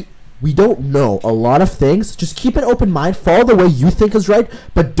 dude, we don't know a lot of things. Just keep an open mind. Follow the way you think is right,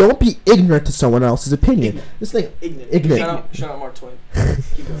 but don't be ignorant to someone else's opinion. This thing, ignorant. Shut up, Mark Twain.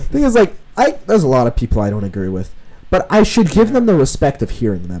 Keep going. Thing is, like, there's a lot of people I don't agree with, but I should give them the respect of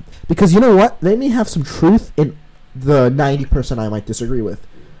hearing them, because you know what? They may have some truth in the 90% I might disagree with.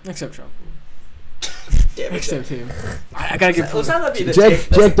 Except Trump. Damn it, except him. I gotta get. Let's not be the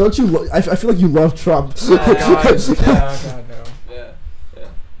Jake, don't you? I feel like you love Trump. God,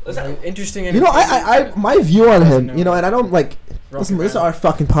 no. Interesting. You know, I my view on him, you know, and I don't like. Listen, this is our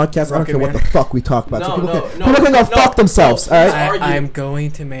fucking podcast. I don't care what the fuck we talk about. People can go fuck themselves. All right. I'm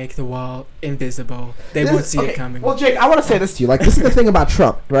going to make the wall invisible. They won't see it coming. Well, Jake, I want to say this to you. Like, this is the thing about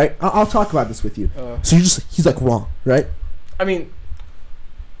Trump, right? I'll talk about this with you. So he's like wrong, right? I mean,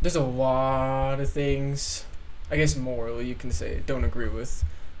 there's a lot of things, I guess morally you can say, don't agree with.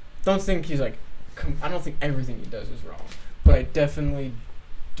 Don't think he's like. I don't think everything he does is wrong, but I definitely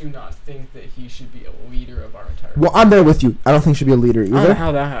do not think that he should be a leader of our entire. Well, I'm there with you. I don't think he should be a leader either. I don't know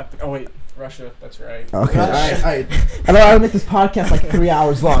how that happened. Oh wait, Russia. That's right. Okay. I know I would make this podcast like 3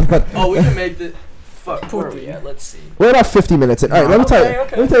 hours long, but we can make the. Fuck. Where are we at? Let's see. We're about 50 minutes in. All right. Let me tell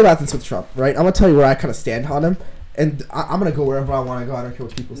you about this with Trump. Right. I'm gonna tell you where I kind of stand on him, and I'm gonna go wherever I want to go. I don't care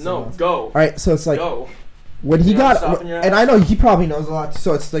what people say. No, go. All right. So it's like. Go. When he got, and I know he probably knows a lot,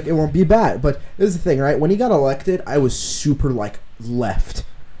 so it's like it won't be bad. But this is the thing, right? When he got elected, I was super like left.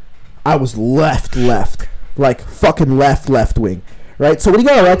 I was left, like fucking left wing, right? So when he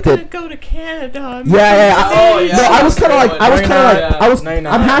got elected, I'm gonna go to Canada. I was kind of like,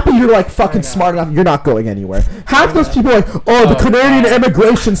 I'm happy you're like fucking smart enough. You're not going anywhere. Half those people are like, the Canadian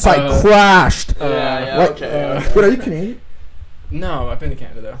immigration site crashed. Okay. Wait, are you Canadian? No, I've been to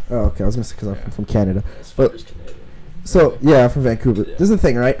Canada. Oh, okay. I was gonna say because I'm from Canada. But so yeah, I'm from Vancouver. This is the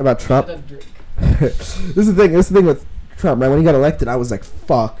thing, right, about Trump. This is the thing with Trump, right? When he got elected, I was like,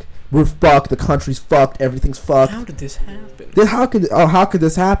 fuck. We're fucked. The country's fucked. Everything's fucked. How did this happen? How could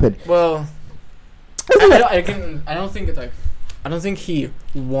this happen? Well, I don't think it's like, I don't think he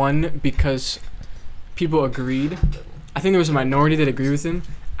won because people agreed. I think there was a minority that agreed with him.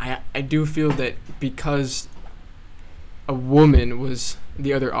 I do feel that because a woman was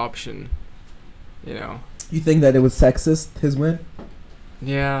the other option, you know. You think that it was sexist, his win?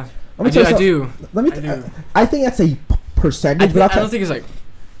 Yeah, I do. I think that's a percentage. I don't think it's like.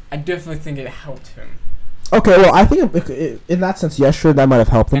 I definitely think it helped him. Okay, well, I think in that sense, yeah, sure, that might have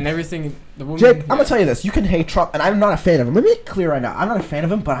helped him. And everything, the woman. Jake, I'm gonna tell you this: you can hate Trump, and I'm not a fan of him. Let me make it clear right now: I'm not a fan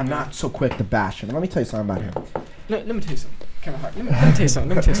of him, but I'm not so quick to bash him. Let me tell you something about him. Let me tell you something. Kind of hard. Let me tell you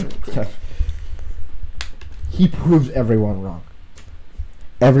something. Okay. He proved everyone wrong.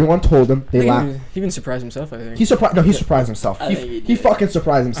 Everyone told him they laughed. He even surprised himself. I think. He surprised himself. He fucking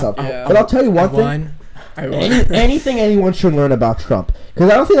surprised himself. Yeah. But I'll tell you one thing. Anything anyone should learn about Trump,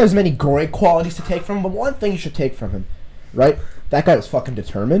 because I don't think there's many great qualities to take from him, but one thing you should take from him, right? That guy was fucking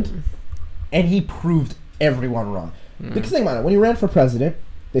determined, and he proved everyone wrong. Because think about it, when he ran for president,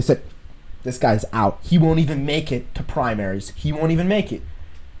 they said, this guy's out. He won't even make it to primaries. He won't even make it.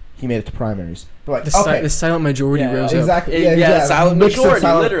 He made it to primaries. But like, the silent majority rose up. Exactly. Silent majority,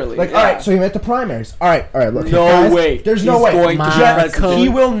 literally. Like, all right, so he made it to primaries. All right. Look, no guys, way. There's no way. He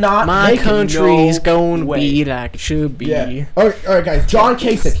will not. My country's going to be like it should be. Yeah. All right, guys. John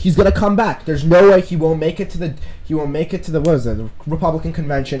Kasich, he's gonna come back. There's no way he won't make it to the. He won't make it to the the Republican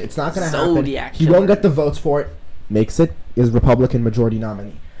convention. It's not gonna happen. He won't get the votes for it. Makes it is Republican majority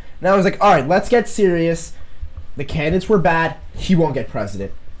nominee. Now it's like, all right, let's get serious. The candidates were bad. He won't get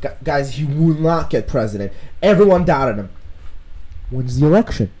president. Guys, he will not get president. Everyone doubted him. Wins the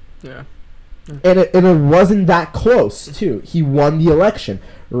election. Yeah. And it wasn't that close, too. He won the election,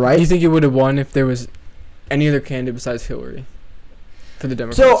 right? Do you think he would have won if there was any other candidate besides Hillary for the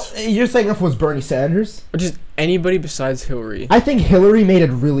Democrats? So, you're saying if it was Bernie Sanders? Or just anybody besides Hillary? I think Hillary made it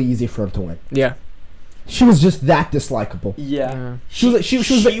really easy for him to win. Yeah. She was just that dislikable. Yeah. She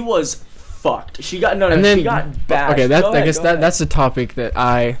was fucked. She got she got bashed. Okay, that's the topic that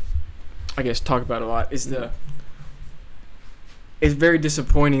I guess talk about a lot. It's very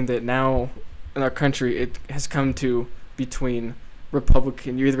disappointing that now in our country it has come to between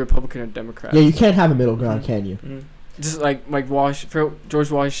Republican. You're either Republican or Democrat. Yeah, you can't have a middle ground, can you? Mm-hmm. Just like George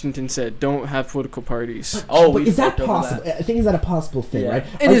Washington said, don't have political parties. But is that possible? I think is that a possible thing, right?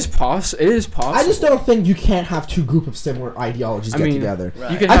 It is possible. I just don't think you can't have two groups of similar ideologies get together.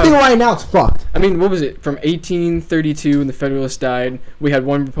 Right. I think right now it's fucked. I mean, what was it? From 1832 when the Federalists died, we had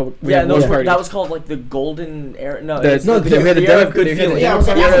one Republic. That was called like the golden era. No, we had the era of good feeling. Yeah, it was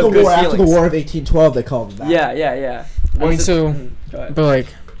like after the War of 1812 they called it that. Yeah. I mean, but like,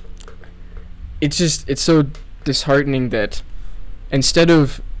 it's so disheartening that instead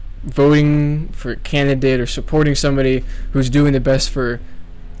of voting for a candidate or supporting somebody who's doing the best for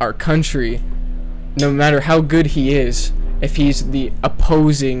our country, no matter how good he is, if he's the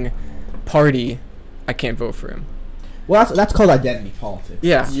opposing party, I can't vote for him. Well, that's called identity politics.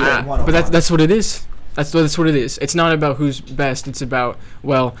 Yeah. But that's what it is. That's what it is. It's not about who's best. It's about,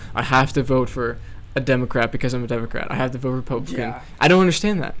 well, I have to vote for a Democrat because I'm a Democrat. I have to vote Republican. Yeah. I don't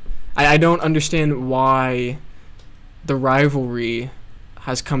understand that. I don't understand why the rivalry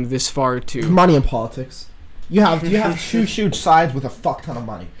has come this far to money in politics. You have two huge sides with a fuck ton of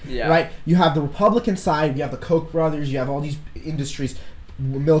money. Yeah. Right? You have the Republican side, you have the Koch brothers, you have all these industries,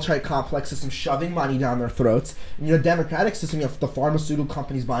 military complex systems shoving money down their throats. And you have the Democratic system, you have the pharmaceutical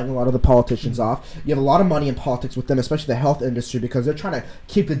companies buying a lot of the politicians off. You have a lot of money in politics with them, especially the health industry, because they're trying to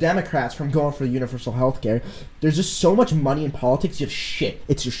keep the Democrats from going for the universal health care. There's just so much money in politics, you have shit.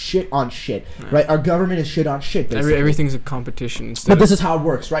 It's just shit on shit. Right? Our government is shit on shit, basically. Everything's a competition. But this is how it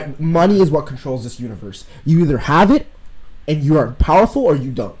works, right? Money is what controls this universe. You either have it, and you are powerful, or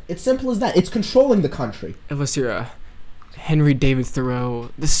you don't. It's simple as that. It's controlling the country. Unless you're a Henry David Thoreau,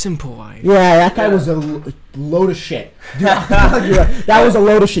 The Simple Life. Yeah, that guy was a load of shit. Dude, that was a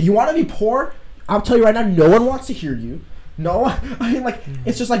load of shit. You want to be poor? I'll tell you right now, no one wants to hear you. No, I mean, like,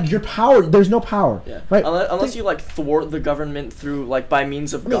 it's just like your power. There's no power. Yeah. Right? Unless you like thwart the government through like by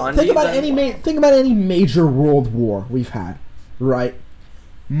means of Gandhi. Think about any major world war we've had, right?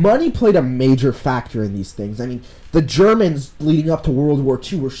 money played a major factor in these things. I mean, the Germans leading up to World War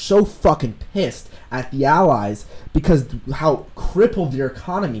II were so fucking pissed at the Allies because how crippled their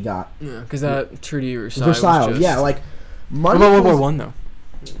economy got. Yeah, because that Treaty of Versailles. Versailles, was just... yeah, like money. What about World War One though?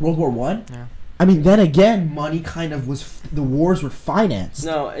 World War One. Yeah. I mean, then again, money kind of was the wars were financed.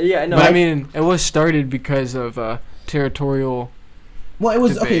 No, yeah, no. But I mean, it was started because of territorial. Well, it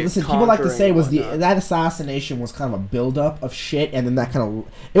was debate, okay. Listen, people like to say was whatnot. that assassination was kind of a buildup of shit, and then that kind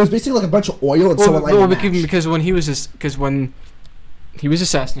of it was basically like a bunch of oil and someone like because when he was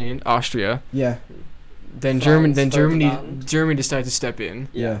assassinated, Austria. Yeah. Then France Germany decided to step in.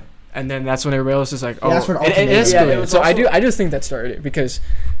 Yeah. And then that's when everybody else is like, oh, that's when it escalated. Yeah, so I do think that started it because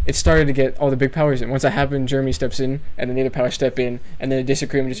it started to get all the big powers in. Once that happened, Germany steps in, and the native powers step in, and then a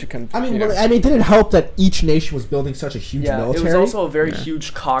disagreement just becomes. I mean, it didn't help that each nation was building such a huge military. It was also a very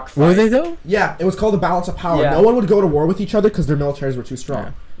huge cockfight. Were they though? Yeah, it was called the balance of power. Yeah. No one would go to war with each other because their militaries were too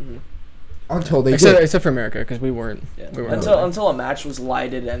strong. Yeah. Mm-hmm. Until they except for America, because we weren't. Yeah. We weren't until a match was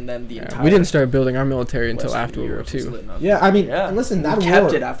lighted, and then the entire. We didn't start building our military until Western after World War Europe II. Yeah, I mean, and listen, that we war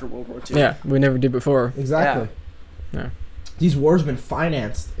kept it after World War II. Yeah, we never did before. Exactly. Yeah. These wars have been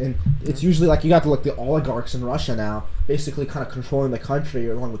financed, and it's usually like you got to look the oligarchs in Russia now, basically kind of controlling the country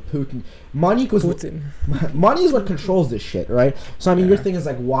along with Putin. Money is what controls this shit, right? So I mean, your thing is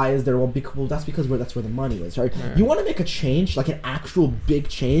like, why is there? Well, that's because that's where the money is, right? Yeah. You want to make a change, like an actual big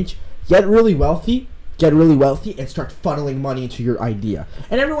change, get really wealthy, and start funneling money into your idea.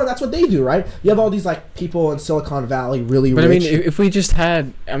 And everyone, that's what they do, right? You have all these like people in Silicon Valley really rich. But I mean,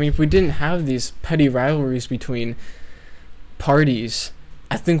 if we didn't have these petty rivalries between parties,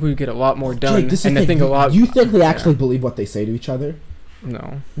 I think we'd get a lot more done. Jake, and I think you think they actually believe what they say to each other?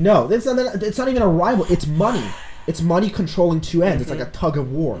 No, it's not even a rival. It's money. It's money controlling two ends. It's like a tug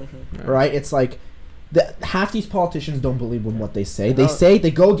of war, right? It's like half these politicians don't believe in what they say.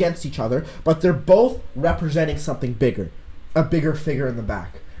 They go against each other, but they're both representing something bigger, a bigger figure in the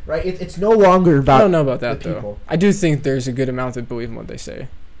back, right? It's no longer about. I don't know about that though. People. I do think there's a good amount that believe in what they say.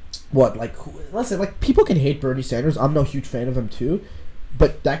 What, like, listen, like, people can hate Bernie Sanders. I'm no huge fan of him too,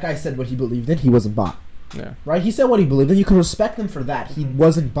 but that guy said what he believed in. He wasn't bought. Yeah. Right? He said what he believed in. You can respect him for that. He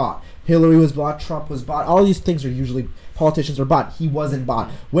wasn't bought. Hillary was bought. Trump was bought. All these things are usually politicians are bought. He wasn't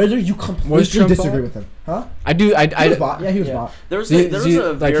bought. Whether you completely disagree with him, huh? I do. He was bought. Yeah, he was bought. There was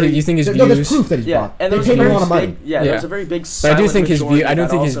a very. You think his views? No, there's proof that he's bought. And they paid him a lot of money. There's a very big. But I do think his view. I don't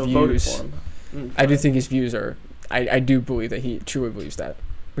think his views. I do think his views are. I do believe that he truly believes that.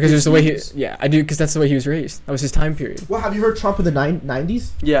 Because it's the way he, I do, because that's the way he was raised. That was his time period. Well, have you heard Trump in the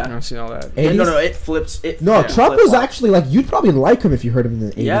 90s? Yeah. I've seen all that. No, it flips. Trump was actually, like, you'd probably like him if you heard him in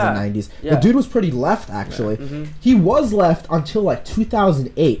the 80s and 90s. Yeah. The dude was pretty left, actually. Yeah. Mm-hmm. He was left until, like,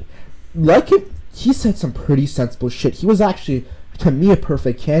 2008. Like, he said some pretty sensible shit. He was actually, to me, a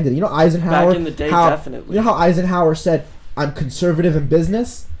perfect candidate. You know Eisenhower? Back in the day, definitely. You know how Eisenhower said, I'm conservative in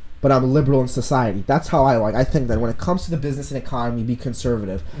business, but I'm liberal in society. That's how I think that when it comes to the business and economy, be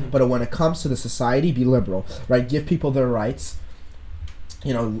conservative. But when it comes to the society, be liberal, right? Give people their rights.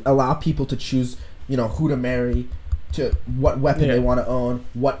 You know, allow people to choose, you know, who to marry, to what weapon they want to own,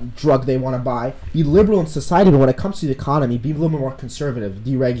 what drug they want to buy. Be liberal in society, but when it comes to the economy, be a little more conservative,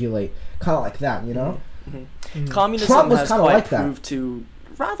 deregulate, kind of like that, you know? Communism has quite proved to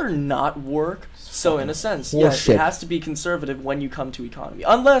rather not work. So in a sense, yes, it has to be conservative when you come to economy,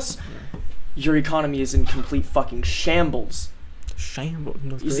 unless your economy is in complete fucking shambles.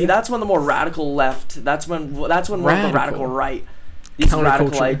 You see, that's when the more radical left, that's when more of the radical right, these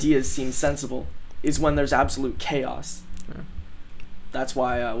radical ideas seem sensible, is when there's absolute chaos. Yeah. That's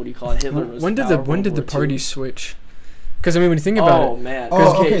why Hitler was. When did the party switch? Because I mean, when you think about it, oh man,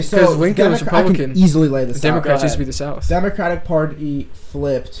 because Lincoln was Republican, I can easily lay this out. Democrats used to be the South. Democratic Party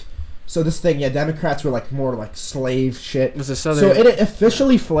flipped. So this thing, Democrats were like more like slave shit. It was a Southern. So it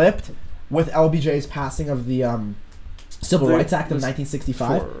officially flipped with LBJ's passing of the Civil Rights Act of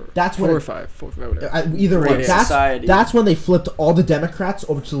 1965. That's when 4 or 5. Either way, that's when they flipped all the Democrats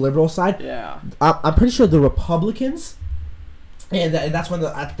over to the liberal side. Yeah, I'm pretty sure the Republicans, and that's when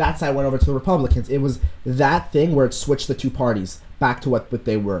that side went over to the Republicans. It was that thing where it switched the two parties back to what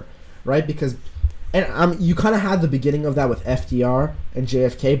they were, right? Because. And you kind of had the beginning of that with FDR and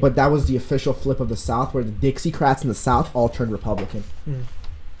JFK, but that was the official flip of the South, where the Dixiecrats in the South all turned Republican.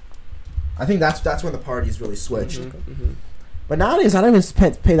 I think that's when the parties really switched. But nowadays, I don't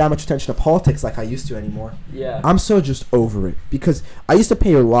even pay that much attention to politics like I used to anymore. Yeah, I'm so just over it, because I used to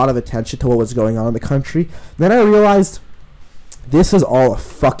pay a lot of attention to what was going on in the country. Then I realized this is all a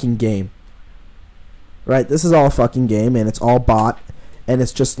fucking game. Right? This is all a fucking game, and it's all bought, and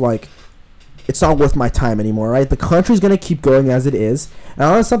it's just like. it's not worth my time anymore, right? The country's going to keep going as it is. And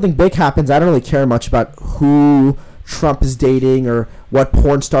unless something big happens, I don't really care much about who Trump is dating or what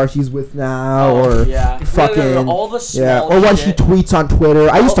porn star he's with now or fucking all the small or what he tweets on Twitter.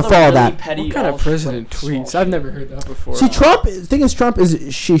 I used to follow that. What kind of president tweets? I've never heard that before. See, Trump, the thing is, Trump is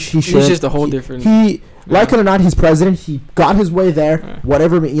he's just a whole different. Like it or not, he's president. He got his way there.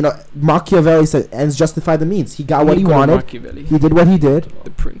 Whatever, Machiavelli said, ends justify the means. He got what he wanted. He did what he did.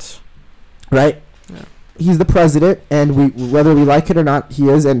 The prince. Right? Yeah. He's the president, and whether we like it or not, he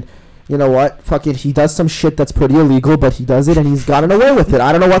is. And you know what? Fucking, he does some shit that's pretty illegal, but he does it, and he's gotten away with it.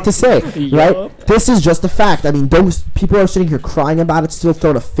 I don't know what to say. Right? This is just a fact. I mean, people are sitting here crying about it, still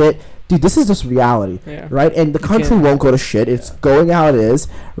throwing a fit. Dude, this is just reality. Yeah. Right? And the country won't go to shit. It's going how it is.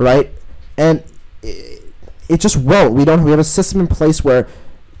 Right? And it just won't. We have a system in place where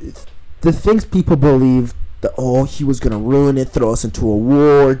the things people believe that he was gonna ruin it, throw us into a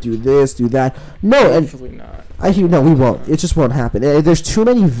war, do this, do that. No, hopefully not. We won't. It just won't happen. There's too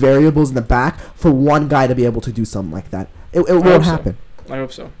many variables in the back for one guy to be able to do something like that. It won't happen. I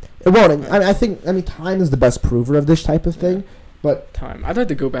hope so. It won't. I think time is the best prover of this type of thing. But time. I'd like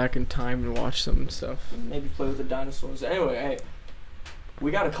to go back in time and watch some stuff. Maybe play with the dinosaurs. Anyway, hey. We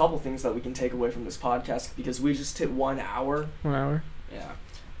got a couple things that we can take away from this podcast because we just hit 1 hour. 1 hour? Yeah.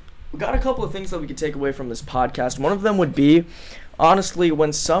 We got a couple of things that we can take away from this podcast. One of them would be, honestly,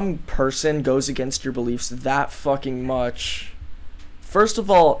 when some person goes against your beliefs that fucking much, first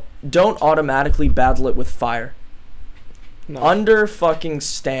of all, don't automatically battle it with fire. No. Under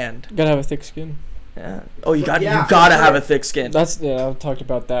stand. You gotta have a thick skin. Yeah. Oh, you gotta have a thick skin. I talked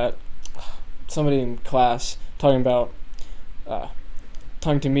about that. Somebody in class talking to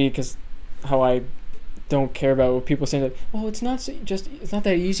me because how I don't care about what people say. Like, it's not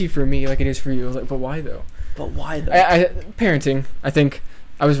that easy for me like it is for you. I was like, but why though? Parenting. I think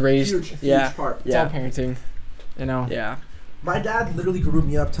I was raised. Huge part. It's all parenting. Yeah. My dad literally grew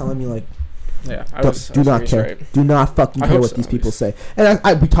me up telling me like, do not care. Right. Do not fucking care what these people say.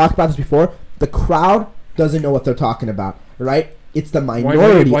 And we talked about this before. The crowd doesn't know what they're talking about, right? It's the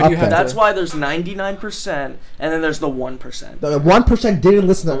minority up there. That's why there's 99%, and then there's the 1%. The 1% didn't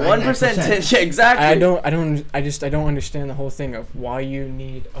listen to the 1%. Yeah, exactly. I don't understand the whole thing of why you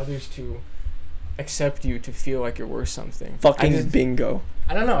need others to accept you to feel like you're worth something. Fucking bingo.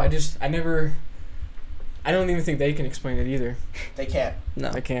 I don't know. I don't even think they can explain it either. They can't.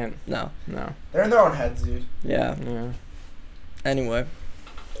 No. They can't. No. They're in their own heads, dude. Yeah. Anyway.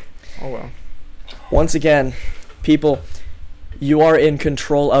 Oh well. Once again, people, you are in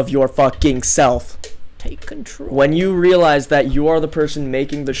control of your fucking self. Take control. When you realize that you are the person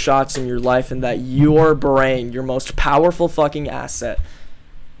making the shots in your life and that your brain, your most powerful fucking asset,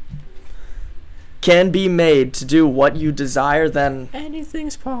 can be made to do what you desire, then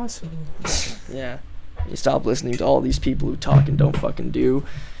anything's possible. Yeah. You stop listening to all these people who talk and don't fucking do.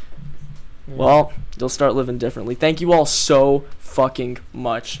 Well, you'll start living differently. Thank you all so fucking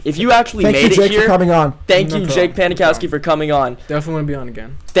much. If you actually made it here, thank you, Jake, for coming on. Thank you, Jake Panikowski, for coming on. Definitely want to be on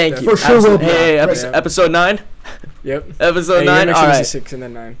again. Thank you. For sure will be. Hey, episode 9? Yep. Episode 9? All right. 6 and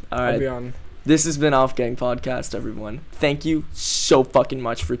then 9. All right. I'll be on. This has been Aufgang Podcast, everyone. Thank you so fucking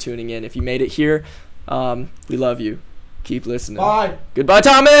much for tuning in. If you made it here, we love you. Keep listening. Bye. Goodbye,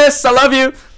 Thomas. I love you.